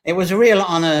venue. It was a real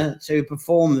honor to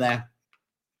perform there.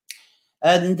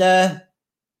 And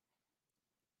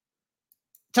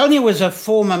Tonya was a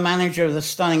former manager of the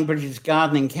stunning British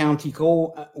garden in County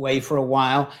Galway for a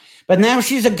while, but now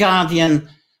she's a guardian,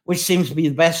 which seems to be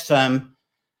the best term,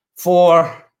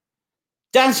 for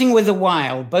Dancing with the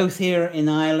Wild, both here in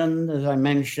Ireland, as I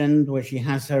mentioned, where she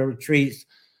has her retreats,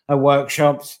 her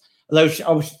workshops, although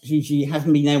obviously she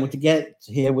hasn't been able to get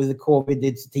here with the COVID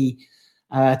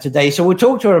today. So we'll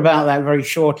talk to her about that very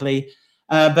shortly.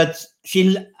 But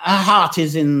her heart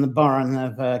is in the Burren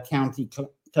of County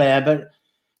Clare, but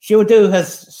she'll do her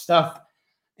stuff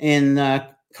in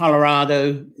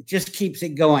Colorado, just keeps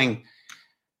it going.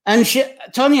 And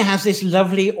Tonya has this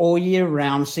lovely all year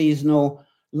round seasonal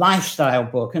lifestyle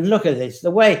book. And look at this, the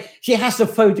way she has to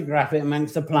photograph it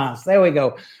amongst the plants. There we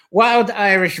go. Wild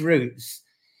Irish Roots.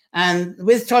 And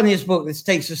with Tonya's book, this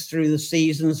takes us through the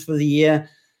seasons for the year.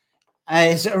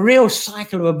 It's a real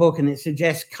cycle of a book, and it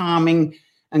suggests calming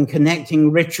and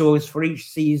connecting rituals for each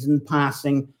season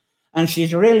passing. And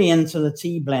she's really into the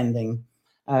tea blending.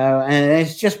 And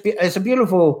it's a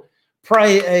beautiful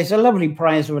prize. It's a lovely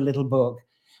prize of a little book.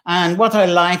 And what I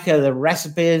like are the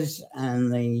recipes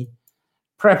and the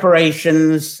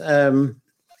preparations. Let's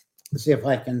see if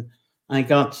I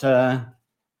got,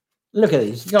 look at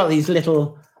these. Got these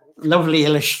little lovely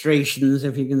illustrations,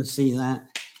 if you can see that.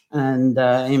 And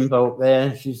in bulk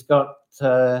there, she's got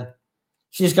a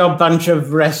bunch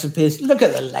of recipes. Look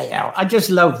at the layout. I just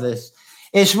love this.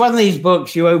 It's one of these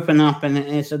books you open up and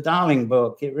it's a darling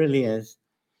book. It really is.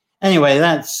 Anyway,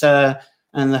 that's, and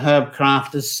the Herb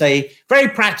Crafters say, very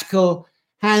practical,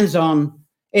 hands-on.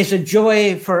 It's a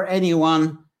joy for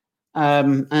anyone.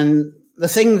 And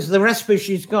the recipes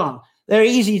she's got, they're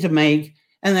easy to make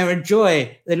and they're a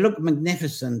joy. They look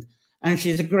magnificent. And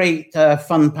she's a great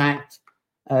fun-packed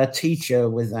teacher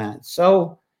with that.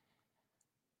 So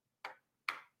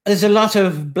there's a lot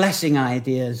of blessing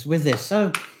ideas with this.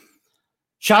 So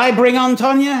shall I bring on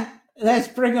Tonya? Let's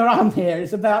bring her on here.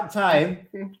 It's about time.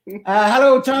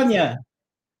 Hello, Tonya.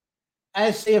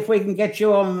 Let's see if we can get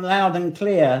you on loud and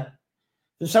clear.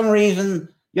 For some reason,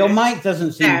 your mic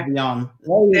doesn't seem to be on.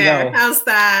 There you go. How's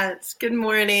that? Good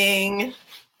morning.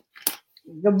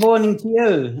 Good morning to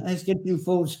you. Let's get you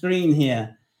full screen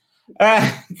here.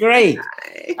 Great.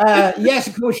 Yes,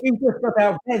 of course, you've just got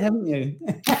out of bed, haven't you?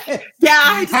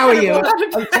 Yeah. How are you?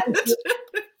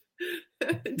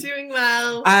 Doing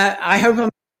well. I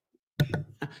hope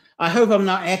I'm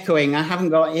not echoing. I haven't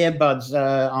got earbuds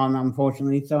on,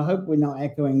 unfortunately, so I hope we're not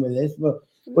echoing with this. But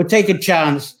we'll take a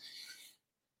chance.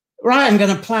 Right, I'm going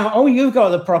to plow. Oh, you've got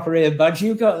the proper earbuds.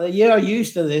 You're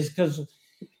used to this because.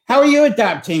 How are you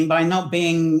adapting by not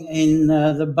being in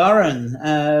the Burren?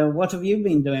 What have you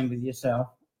been doing with yourself?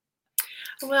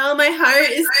 Well, my heart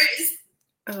is.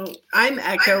 Oh, I'm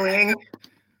echoing.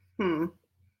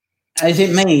 Is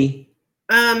it me?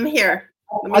 Here.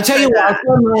 I'll tell you what.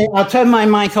 I'll turn my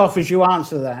mic off as you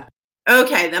answer that.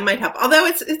 Okay, that might help. Although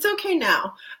it's okay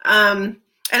now.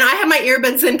 And I have my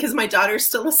earbuds in because my daughter's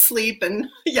still asleep, and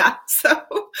yeah, so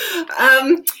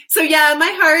yeah,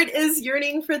 my heart is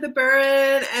yearning for the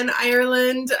Burren and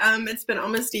Ireland. It's been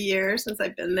almost a year since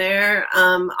I've been there.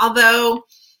 Although,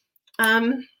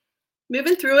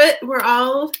 moving through it. We're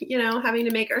all, having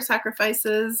to make our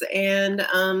sacrifices and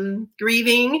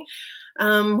grieving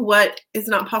what is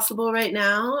not possible right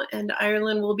now. And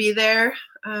Ireland will be there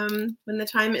when the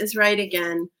time is right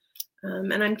again.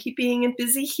 And I'm keeping it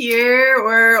busy here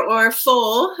or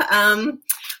full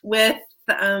with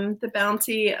the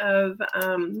bounty of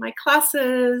my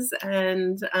classes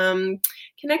and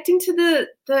connecting to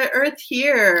the earth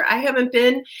here. I haven't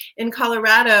been in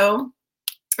Colorado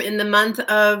in the month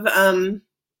of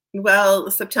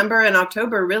September and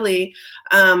October, really,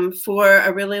 for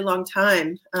a really long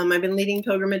time. I've been leading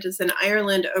pilgrimages in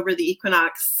Ireland over the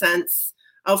equinox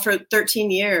for 13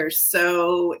 years.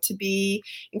 So to be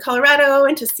in Colorado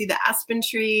and to see the aspen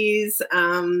trees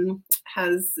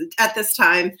has, at this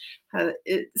time,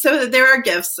 so there are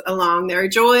gifts along there,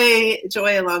 joy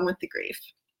along with the grief.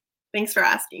 Thanks for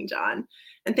asking, John.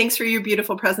 And thanks for your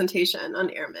beautiful presentation on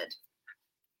Airmed.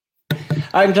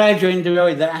 I'm glad you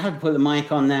enjoyed that. I have to put the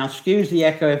mic on now. Excuse the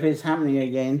echo if it's happening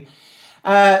again.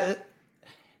 Now,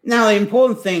 the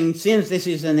important thing, since this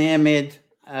is an Airmed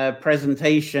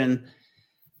presentation,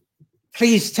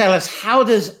 please tell us, how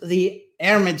does the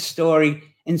Airmed story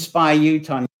inspire you,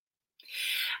 Tonya?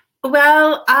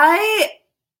 Well,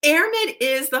 Airmed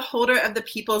is the holder of the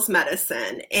people's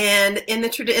medicine, and in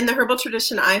the herbal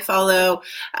tradition I follow,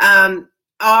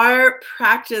 our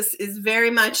practice is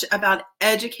very much about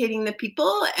educating the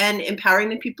people and empowering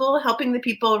the people, helping the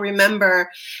people remember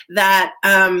that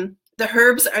the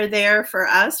herbs are there for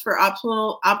us for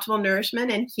optimal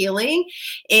nourishment and healing,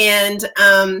 and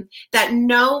that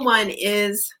no one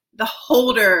is the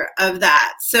holder of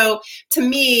that. So to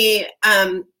me,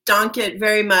 Donkit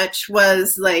very much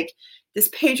was like this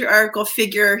patriarchal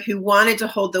figure who wanted to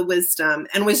hold the wisdom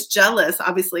and was jealous,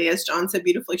 obviously, as John so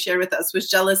beautifully shared with us, was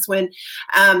jealous when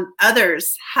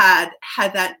others had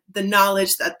the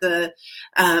knowledge that the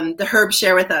herbs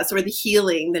share with us, or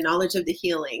the knowledge of the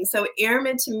healing. So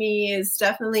Airmed to me is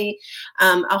definitely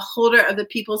a holder of the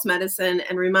people's medicine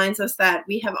and reminds us that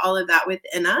we have all of that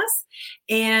within us.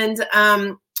 And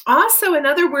also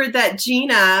another word that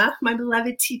Gina, my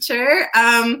beloved teacher,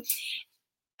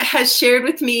 has shared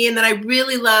with me and that I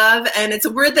really love, and it's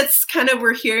a word that's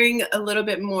we're hearing a little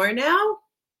bit more now,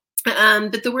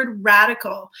 but the word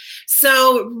radical.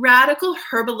 So radical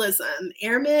herbalism.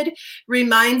 Airmed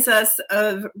reminds us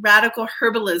of radical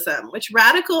herbalism, which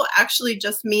radical actually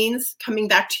just means coming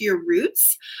back to your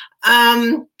roots.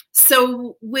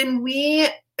 So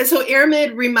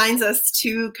Airmed reminds us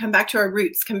to come back to our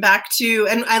roots, and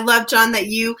I love, John, that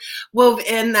you wove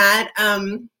in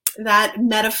that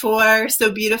metaphor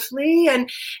so beautifully, and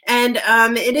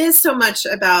it is so much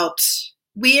about,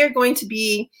 we are going to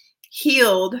be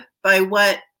healed by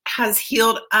what has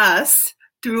healed us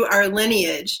through our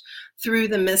lineage, through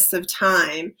the mists of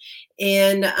time.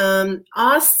 And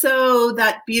also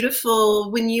that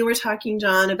beautiful, when you were talking,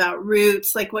 John, about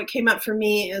roots, like what came up for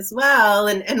me as well,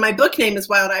 and my book name is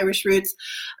Wild Irish Roots,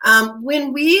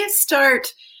 when we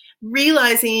start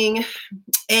realizing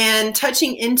and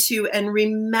touching into and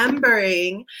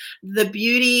remembering the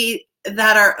beauty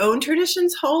that our own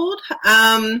traditions hold,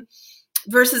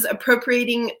 versus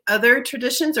appropriating other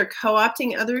traditions or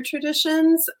co-opting other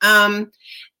traditions, then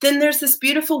there's this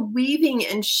beautiful weaving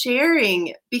and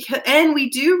sharing, and we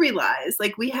do realize,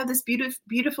 like, we have this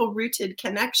beautiful rooted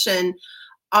connection,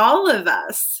 all of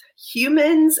us,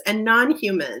 humans and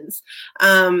non-humans.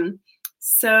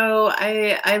 So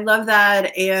I love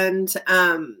that. And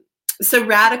so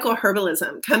radical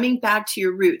herbalism, coming back to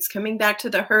your roots, coming back to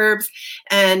the herbs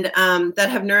and that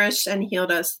have nourished and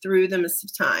healed us through the mist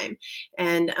of time.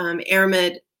 And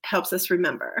Airmed helps us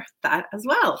remember that as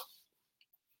well.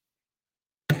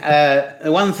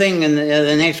 One thing, and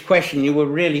the next question, you were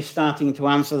really starting to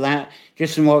answer that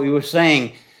just from what you were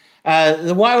saying.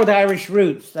 The Wild Irish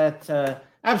Roots, that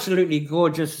absolutely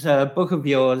gorgeous book of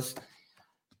yours.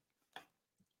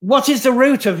 What is the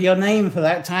root of your name for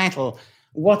that title?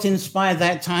 What inspired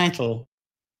that title?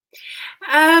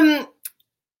 Since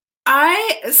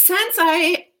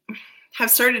I have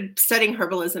started studying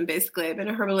herbalism, basically, I've been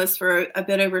a herbalist for a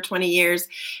bit over 20 years.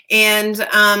 And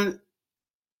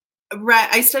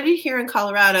I studied here in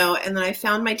Colorado, and then I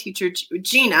found my teacher,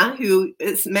 Gina, who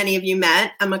as many of you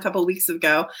met a couple of weeks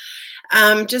ago,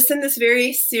 just in this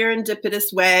very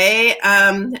serendipitous way,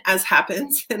 as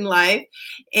happens in life.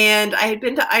 And I had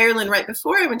been to Ireland right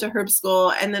before I went to herb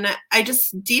school, and then I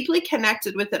just deeply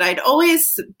connected with it. I'd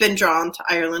always been drawn to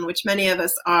Ireland, which many of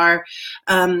us are,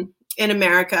 in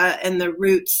America and the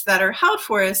roots that are held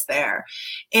for us there.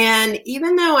 And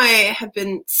even though I have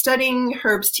been studying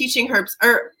herbs, teaching herbs,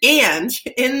 and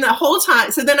in the whole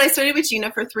time, so then I studied with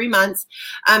Gina for 3 months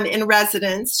in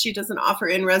residence. She doesn't offer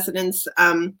in residence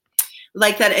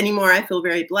like that anymore. I feel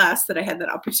very blessed that I had that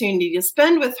opportunity to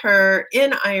spend with her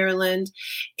in Ireland,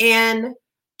 and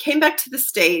came back to the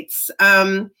States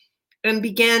and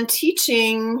began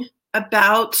teaching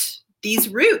about these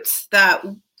roots that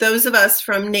those of us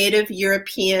from Native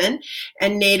European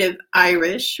and Native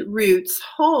Irish roots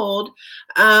hold.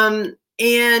 And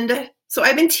so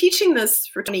I've been teaching this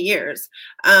for 20 years.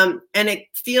 And it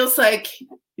feels like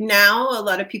now a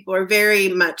lot of people are very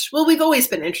much, well, we've always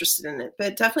been interested in it,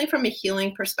 but definitely from a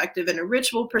healing perspective and a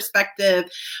ritual perspective,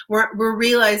 we're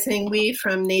realizing we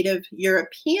from Native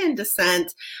European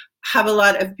descent have a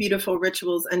lot of beautiful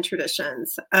rituals and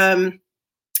traditions.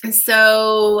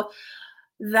 So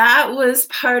that was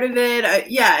part of it.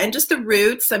 And just the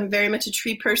roots. I'm very much a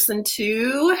tree person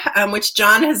too, which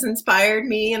John has inspired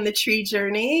me in the tree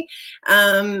journey.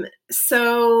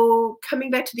 So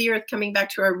coming back to the earth, coming back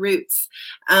to our roots,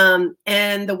 and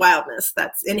the wildness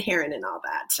that's inherent in all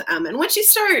that. And once you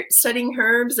start studying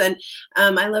herbs, and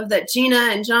I love that Gina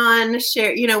and John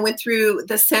went through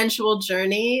the sensual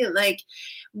journey. Like,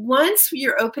 once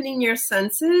you're opening your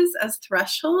senses as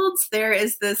thresholds, there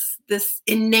is this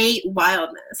innate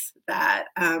wildness that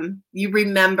you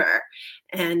remember.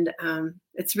 And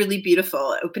it's really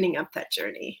beautiful opening up that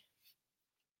journey.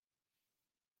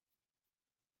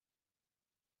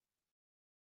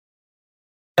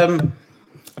 A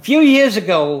few years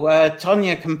ago,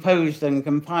 Tonya composed and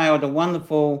compiled a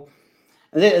wonderful,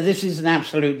 this is an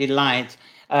absolute delight.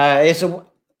 I'll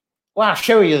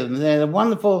show you them. They're a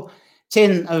wonderful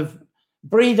tin of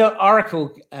Breeder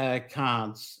Oracle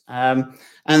cards. And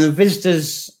the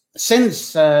visitors,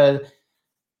 since Tonya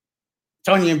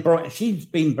she's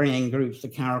been bringing groups to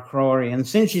Carrowcrory, and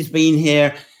since she's been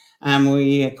here,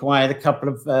 we acquired a couple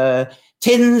of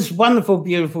tins, wonderful,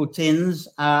 beautiful tins.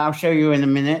 I'll show you in a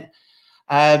minute.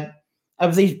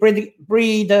 Of these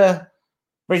Breeder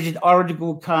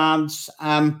Oracle cards.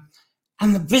 And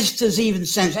the visitors even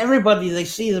sense, everybody, they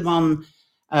see them on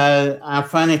our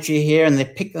furniture here, and they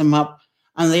pick them up,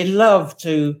 and they love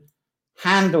to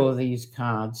handle these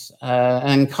cards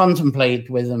and contemplate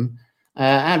with them.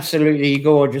 Absolutely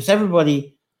gorgeous.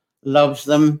 Everybody loves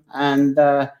them. And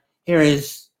here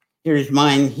is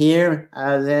mine here.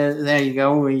 There you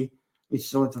go. We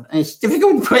sort of, it's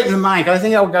difficult putting the mic. I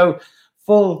think I'll go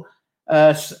full.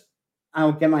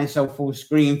 I'll get myself full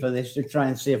screen for this to try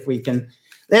and see if we can.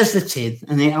 There's the tin,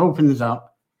 and it opens up.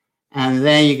 And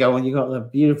there you go. And you got the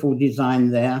beautiful design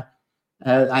there.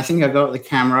 I think I got the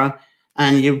camera.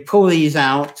 And you pull these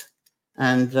out,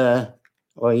 and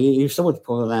you sort of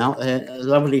pull them out. They're a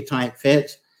lovely tight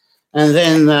fit. And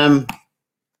then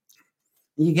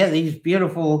you get these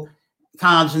beautiful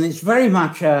cards, and it's very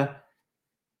much a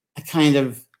kind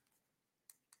of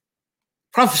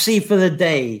prophecy for the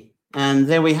day. And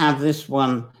there we have this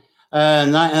one.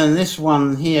 And this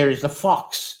one here is the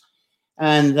fox.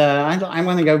 And I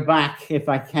want to go back, if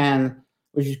I can,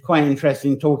 which is quite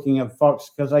interesting, talking of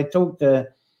fox, because I talked to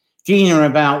Gina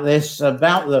about this,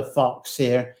 about the fox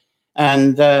here.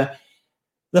 And the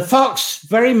fox,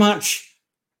 very much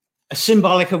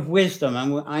symbolic of wisdom.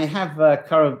 And I have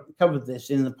covered this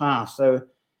in the past. So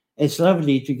it's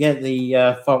lovely to get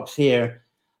the fox here.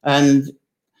 And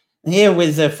here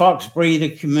with the fox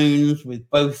breeder communes with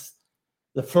both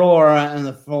the flora and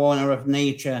the fauna of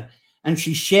nature. And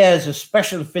she shares a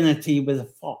special affinity with a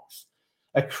fox,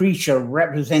 a creature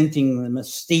representing the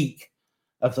mystique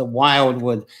of the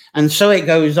wildwood. And so it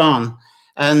goes on.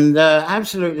 And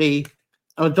absolutely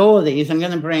adore these. I'm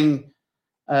going to bring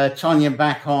Tonya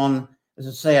back on. As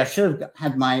I say, I should have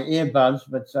had my earbuds,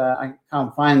 but I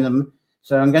can't find them.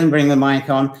 So I'm going to bring the mic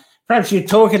on. Perhaps you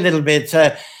talk a little bit.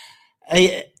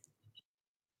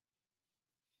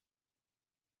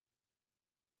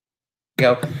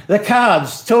 Go. The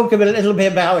cards. Talk a little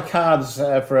bit about the cards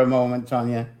for a moment,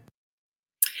 Tonya.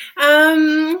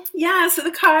 So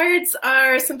the cards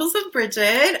are symbols of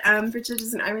Bridget. Bridget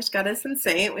is an Irish goddess and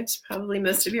saint, which probably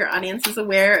most of your audience is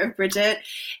aware of Bridget.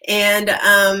 And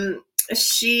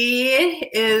she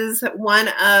is one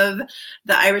of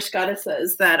the Irish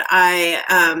goddesses that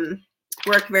I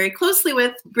work very closely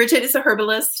with. Bridget is a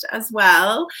herbalist as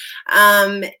well.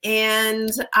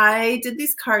 And I did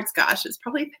these cards, gosh, it's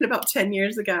probably been about 10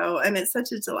 years ago. And it's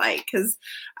such a delight because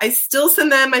I still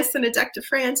send them. I sent a deck to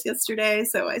France yesterday,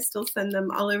 so I still send them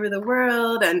all over the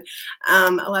world. And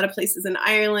a lot of places in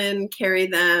Ireland carry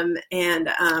them. And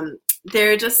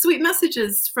they're just sweet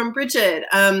messages from Bridget.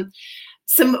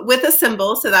 with a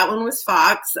symbol. So that one was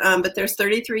Fox, but there's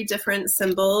 33 different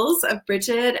symbols of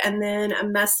Bridget, and then a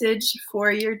message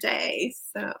for your day.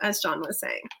 So as John was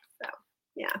saying, so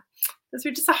yeah, those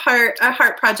were just a heart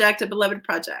project, a beloved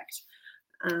project.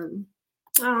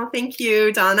 Oh, thank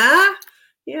you, Donna.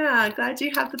 Yeah, glad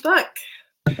you have the book.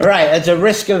 Right, at the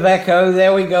risk of echo,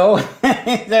 there we go.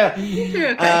 There,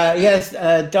 Okay. yes,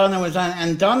 Donna was on,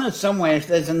 and Donna somewhere,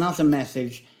 there's another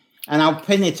message, and I'll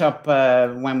pin it up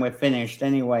when we're finished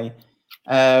anyway.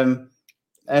 I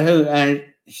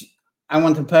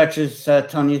want to purchase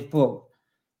Tonia's book,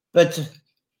 but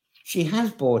she has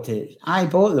bought it. I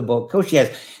bought the book, of course she has.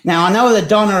 Now, I know that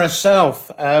Donna herself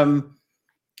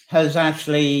has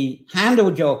actually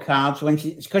handled your cards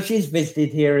because she's visited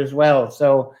here as well,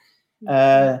 so...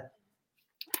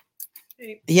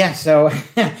 yeah, so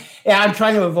yeah, I'm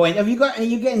trying to avoid. Are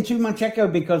you getting too much echo?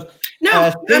 Because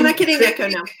no, I'm not getting echo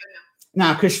now.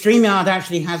 No, because StreamYard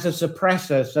actually has a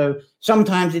suppressor, so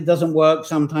sometimes it doesn't work,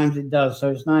 sometimes it does.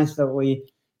 So it's nice that we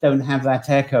don't have that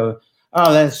echo.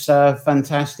 Oh, that's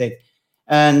fantastic.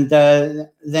 And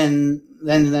then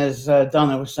there's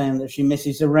Donna was saying that she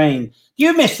misses the rain.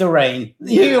 You miss the rain.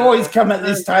 You always come at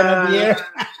this time of year.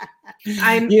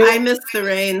 I miss the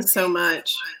rain so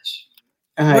much.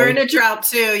 We're in a drought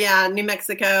too. Yeah, New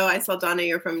Mexico. I saw Donna,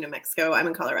 you're from New Mexico. I'm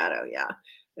in Colorado. Yeah,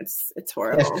 it's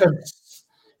horrible. Yes,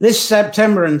 this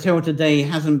September until today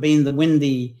hasn't been the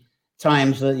windy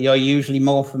times that you're usually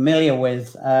more familiar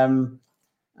with.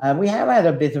 We have had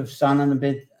a bit of sun and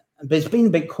but it's been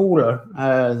a bit cooler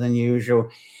than usual.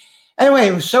 Anyway,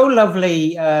 it was so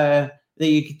lovely that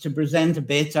you get to present a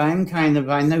bit. I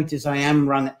notice I am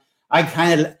running. I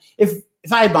kind of, if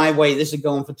I had my way, this would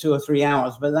go on for 2 or 3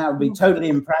 hours, but that would be totally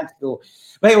impractical.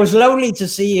 But it was lovely to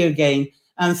see you again.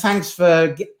 And thanks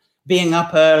for being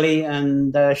up early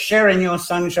and sharing your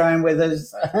sunshine with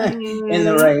us in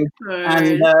the rain.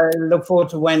 And look forward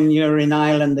to when you're in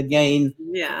Ireland again,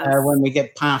 when we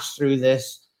get past through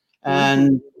this.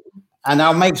 And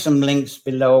I'll make some links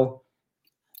below.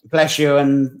 Bless you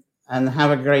and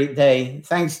have a great day.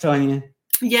 Thanks, Tonia.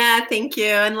 Yeah, thank you.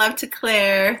 And love to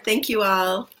Claire. Thank you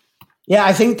all. Yeah,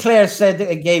 I think Claire said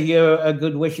it gave you a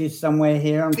good wishes somewhere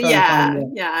here. I'm trying to find it.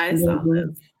 Yeah, I saw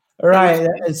this. All right,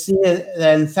 see you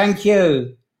then. Thank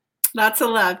you. Lots of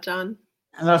love, John.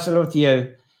 And lots of love to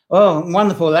you. Oh,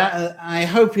 wonderful. I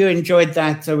hope you enjoyed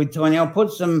that with Tonia. I'll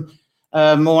put some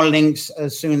more links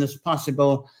as soon as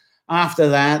possible after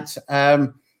that.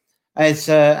 It's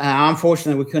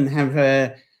unfortunate we couldn't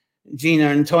have Gina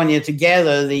and Tonia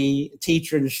together, the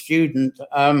teacher and student.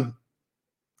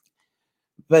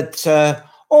 But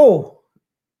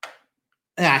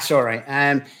that's all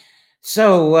right.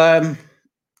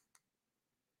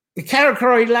 The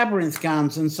Carricroy Labyrinth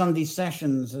Gardens and Sunday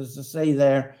sessions, as I say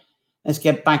there. Let's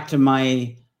get back to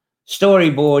my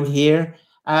storyboard here.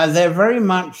 They're very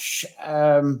much,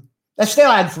 they're still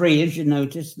ad-free, as you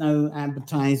notice, no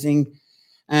advertising.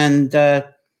 And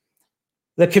the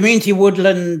Community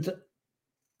Woodland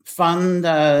Fund,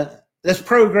 there's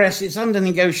progress. It's under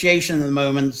negotiation at the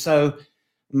moment, so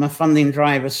my funding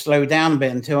drive has slowed down a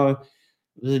bit until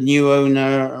the new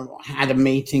owner had a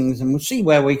meetings, and we'll see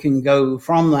where we can go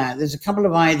from that. There's a couple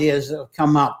of ideas that have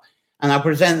come up, and I'll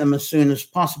present them as soon as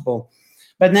possible.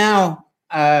 But now,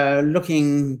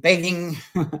 begging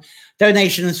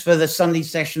donations for the Sunday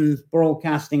sessions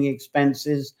broadcasting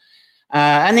expenses,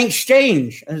 and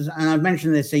exchange, and I've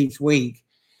mentioned this each week,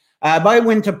 by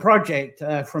Winter Project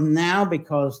from now,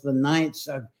 because the nights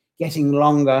are getting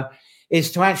longer,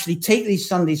 is to actually take these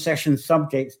Sunday session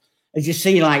subjects, as you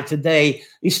see, like today,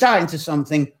 you start into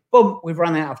something, boom, we've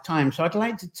run out of time. So I'd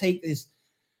like to take this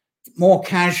more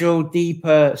casual,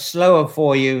 deeper, slower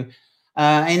for you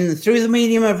through the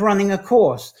medium of running a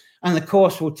course. And the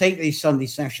course will take these Sunday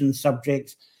session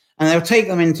subjects and they'll take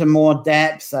them into more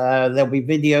depth. There'll be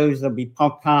videos, there'll be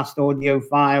podcast audio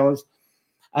files,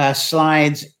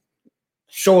 slides,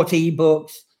 short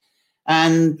ebooks.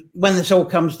 And when this all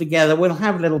comes together, we'll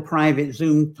have little private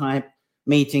Zoom type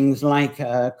meetings like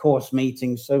course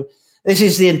meetings. So this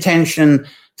is the intention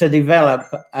to develop.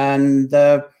 And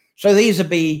so these will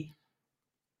be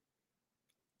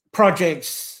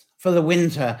projects for the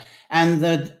winter. And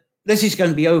this is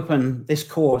going to be open, this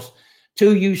course,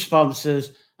 to you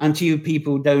sponsors and to you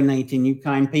people donating, you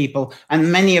kind people.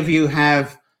 And many of you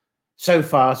have so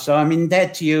far. So I'm in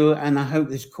debt to you. And I hope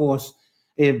this course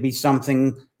it'll be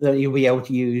something that you'll be able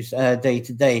to use day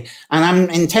to day. And I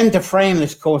intend to frame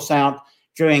this course out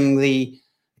during the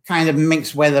kind of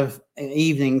mixed weather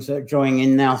evenings that are drawing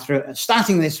in now,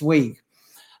 starting this week.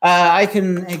 I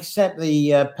can accept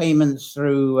the payments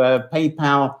through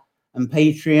PayPal and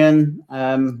Patreon.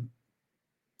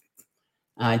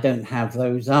 I don't have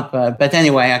those up, but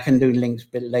anyway, I can do links a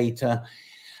bit later.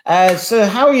 So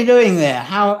how are you doing there?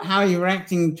 How are you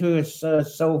reacting to us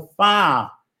so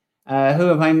far? Who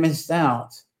have I missed out?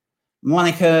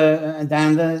 Monica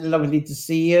down there, lovely to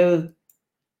see you.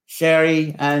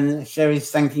 Sherry, and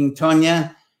Sherry's thanking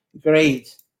Tonya.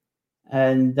 Great.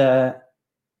 And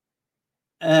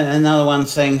another one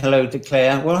saying hello to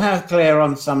Claire. We'll have Claire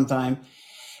on sometime.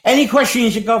 Any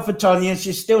questions you got for Tonya?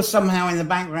 She's still somehow in the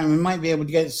background. We might be able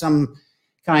to get some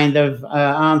kind of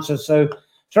answer. So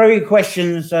throw your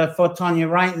questions for Tonya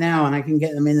right now, and I can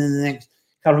get them in the next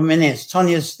couple of minutes.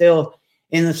 Tonya's still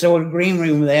in the sort of green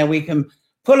room there. We can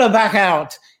pull her back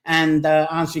out and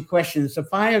answer your questions. So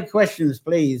fire your questions,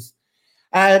 please.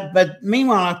 But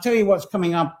meanwhile, I'll tell you what's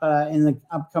coming up in the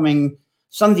upcoming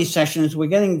Sunday sessions. We're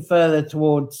getting further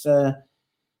towards the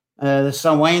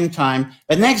Samhain time.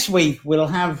 But next week, we'll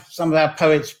have some of our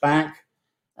poets back.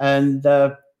 And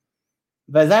but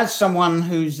that's someone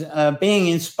who's being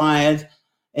inspired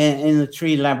in the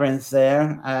tree labyrinth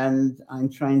there. And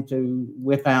I'm trying to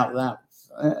whip out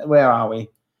that. Where are we?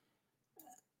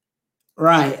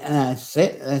 Right, that's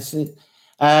it.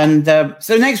 And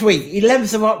so next week,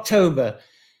 11th of October,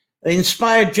 the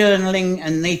Inspired Journaling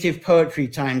and Native Poetry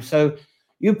Time. So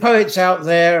you poets out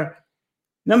there,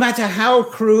 no matter how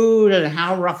crude and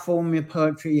how rough form your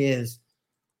poetry is,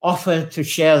 offer to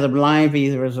share them live,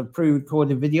 either as a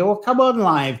pre-recorded video or come on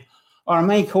live, or I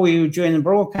may call you during the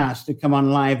broadcast to come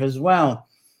on live as well.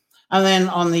 And then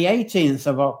on the 18th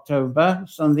of October,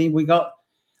 Sunday, we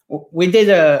did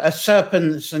a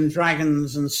serpents and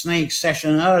dragons and snakes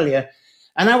session earlier,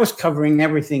 and I was covering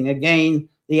everything. Again,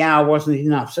 the hour wasn't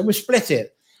enough, so we split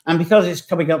it. And because it's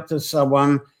coming up to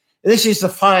someone, this is the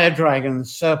fire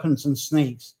dragons, serpents and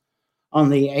snakes on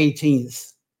the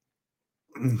 18th.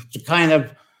 To kind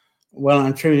of, well,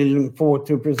 I'm truly looking forward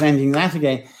to presenting that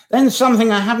again. Then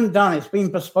something I haven't done, it's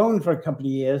been postponed for a couple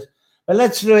of years, but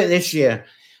let's do it this year.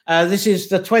 This is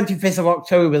the 25th of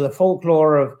October, the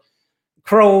folklore of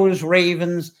crows,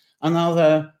 ravens, and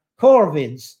other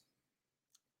corvids.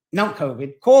 Not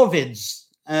COVID, corvids.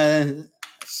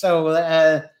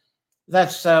 So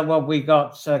that's what we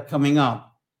got coming up.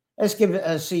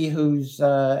 Let's see who's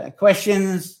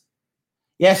questions.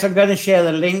 Yes, I'm going to share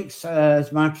the links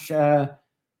as much.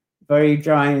 Very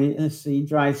dry, let's see,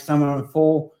 dry summer and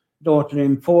fall, daughter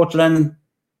in Portland.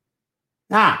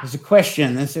 There's a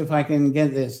question. Let's see if I can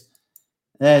get this.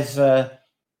 There's,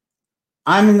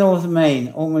 I'm in northern Maine,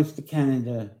 almost to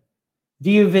Canada.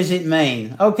 Do you visit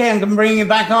Maine? Okay, I'm going to bring you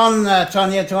back on,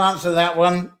 Tonya, to answer that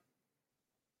one.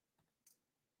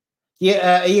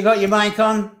 You got your mic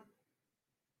on?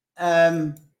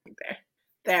 There.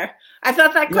 I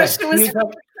thought that question was.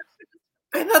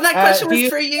 I thought that question was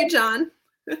for you, John.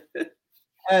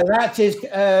 That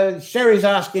is. Sherry's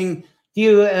asking, do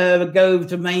you go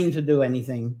to Maine to do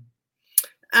anything?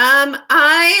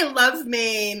 I love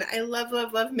Maine. I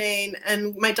love Maine.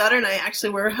 And my daughter and I actually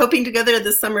were hoping to go there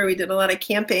this summer. We did a lot of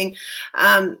camping.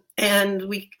 And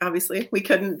we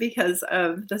couldn't because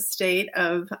of the state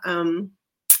of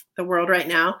the world right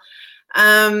now.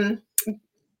 And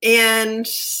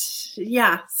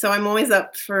yeah, so I'm always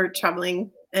up for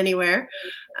traveling anywhere,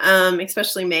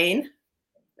 especially Maine.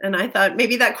 And I thought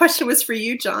maybe that question was for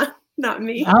you, John. Not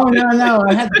me. Oh no!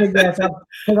 I had to pick that up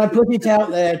because I put it out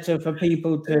there for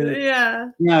people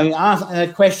to,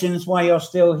 ask questions while you're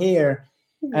still here.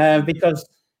 Because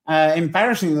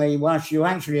embarrassingly, whilst you're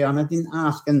actually on, I didn't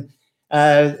ask, and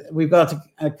we've got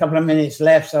a couple of minutes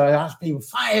left, so I asked people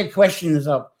fire questions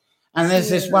up. And there's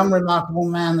this one remarkable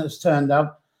man that's turned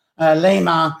up,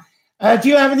 Lamar. Do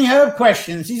you have any herb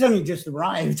questions? He's only just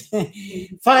arrived.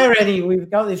 Fire any.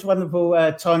 We've got this wonderful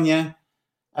Tonya.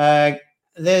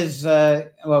 There's,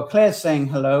 Claire's saying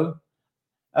hello.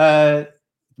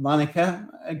 Monica,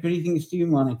 greetings to you,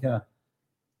 Monica.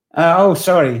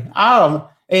 Sorry.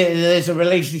 There's a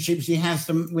relationship she has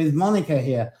with Monica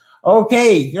here.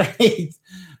 Okay, great.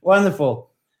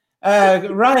 Wonderful.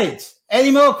 Right.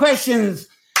 Any more questions?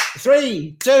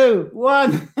 3, 2,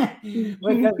 1.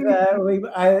 Because we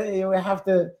have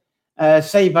to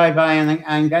say bye-bye, and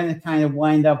I'm going to kind of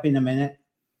wind up in a minute.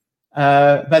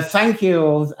 But thank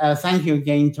you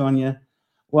again, Tonya.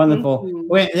 Wonderful.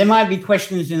 There might be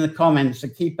questions in the comments, so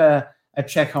keep a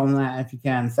check on that if you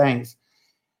can. Thanks.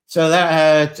 So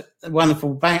that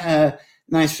wonderful.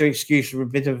 Nice to excuse for a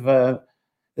bit of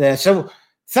there. So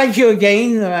thank you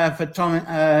again for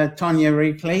Tonya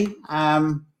Reekley.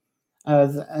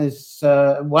 It's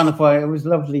wonderful. It was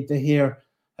lovely to hear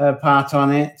her part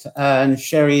on it, and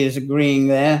Sherry is agreeing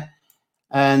there,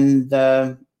 and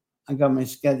I got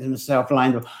myself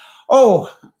lined up.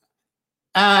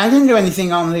 I didn't do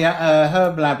anything on the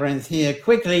herb labyrinth here.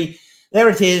 Quickly, there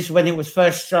it is when it was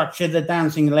first structured, the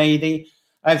Dancing Lady.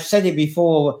 I've said it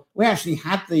before. We actually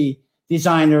had the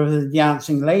designer of the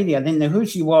Dancing Lady. I didn't know who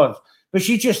she was, but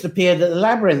she just appeared at the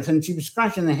labyrinth and she was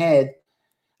scratching her head.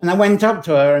 And I went up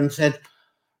to her and said,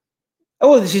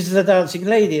 "Oh, this is the Dancing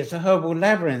Lady. It's a herbal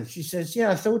labyrinth." She says,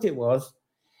 "Yeah, I thought it was."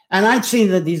 And I'd seen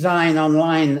the design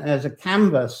online as a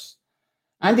canvas.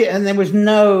 And there was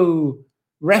no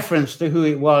reference to who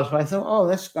it was. But I thought, oh,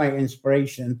 that's great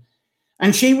inspiration.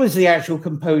 And she was the actual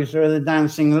composer of the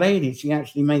Dancing Lady. She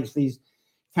actually makes these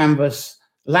canvas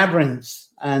labyrinths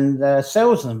and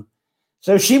sells them.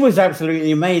 So she was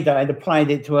absolutely amazed that I'd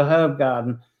applied it to a herb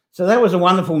garden. So that was a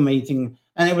wonderful meeting.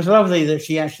 And it was lovely that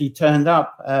she actually turned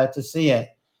up to see it.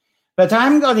 But I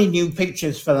haven't got any new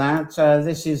pictures for that.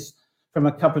 This is from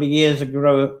a couple of years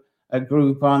ago, a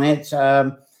group on it.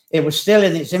 It was still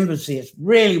in its infancy. It's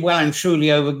really well and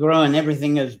truly overgrown.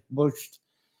 Everything is bushed.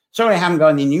 Sorry, I haven't got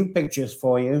any new pictures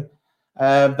for you,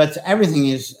 but everything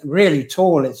is really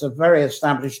tall. It's a very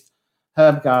established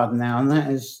herb garden now, and that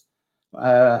is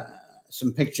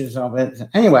some pictures of it.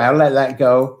 Anyway, I'll let that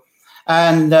go.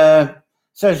 And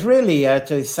so it's really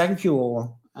to thank you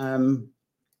all. And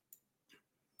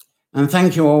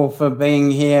thank you all for being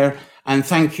here. And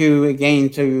thank you again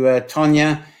to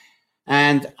Tonya.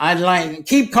 And I'd like to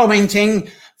keep commenting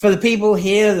for the people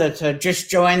here that just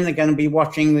joined. They're going to be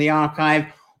watching the archive.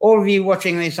 All of you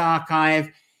watching this archive,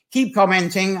 keep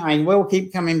commenting. I will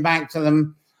keep coming back to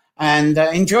them. And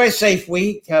enjoy a safe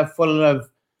week full of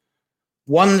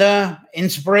wonder,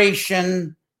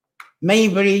 inspiration,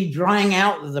 maybe drying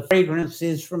out the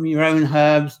fragrances from your own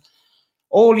herbs,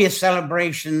 all your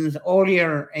celebrations, all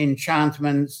your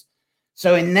enchantments.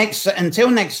 So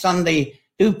until next Sunday,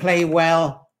 do play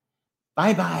well.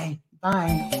 Bye-bye.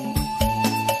 Bye.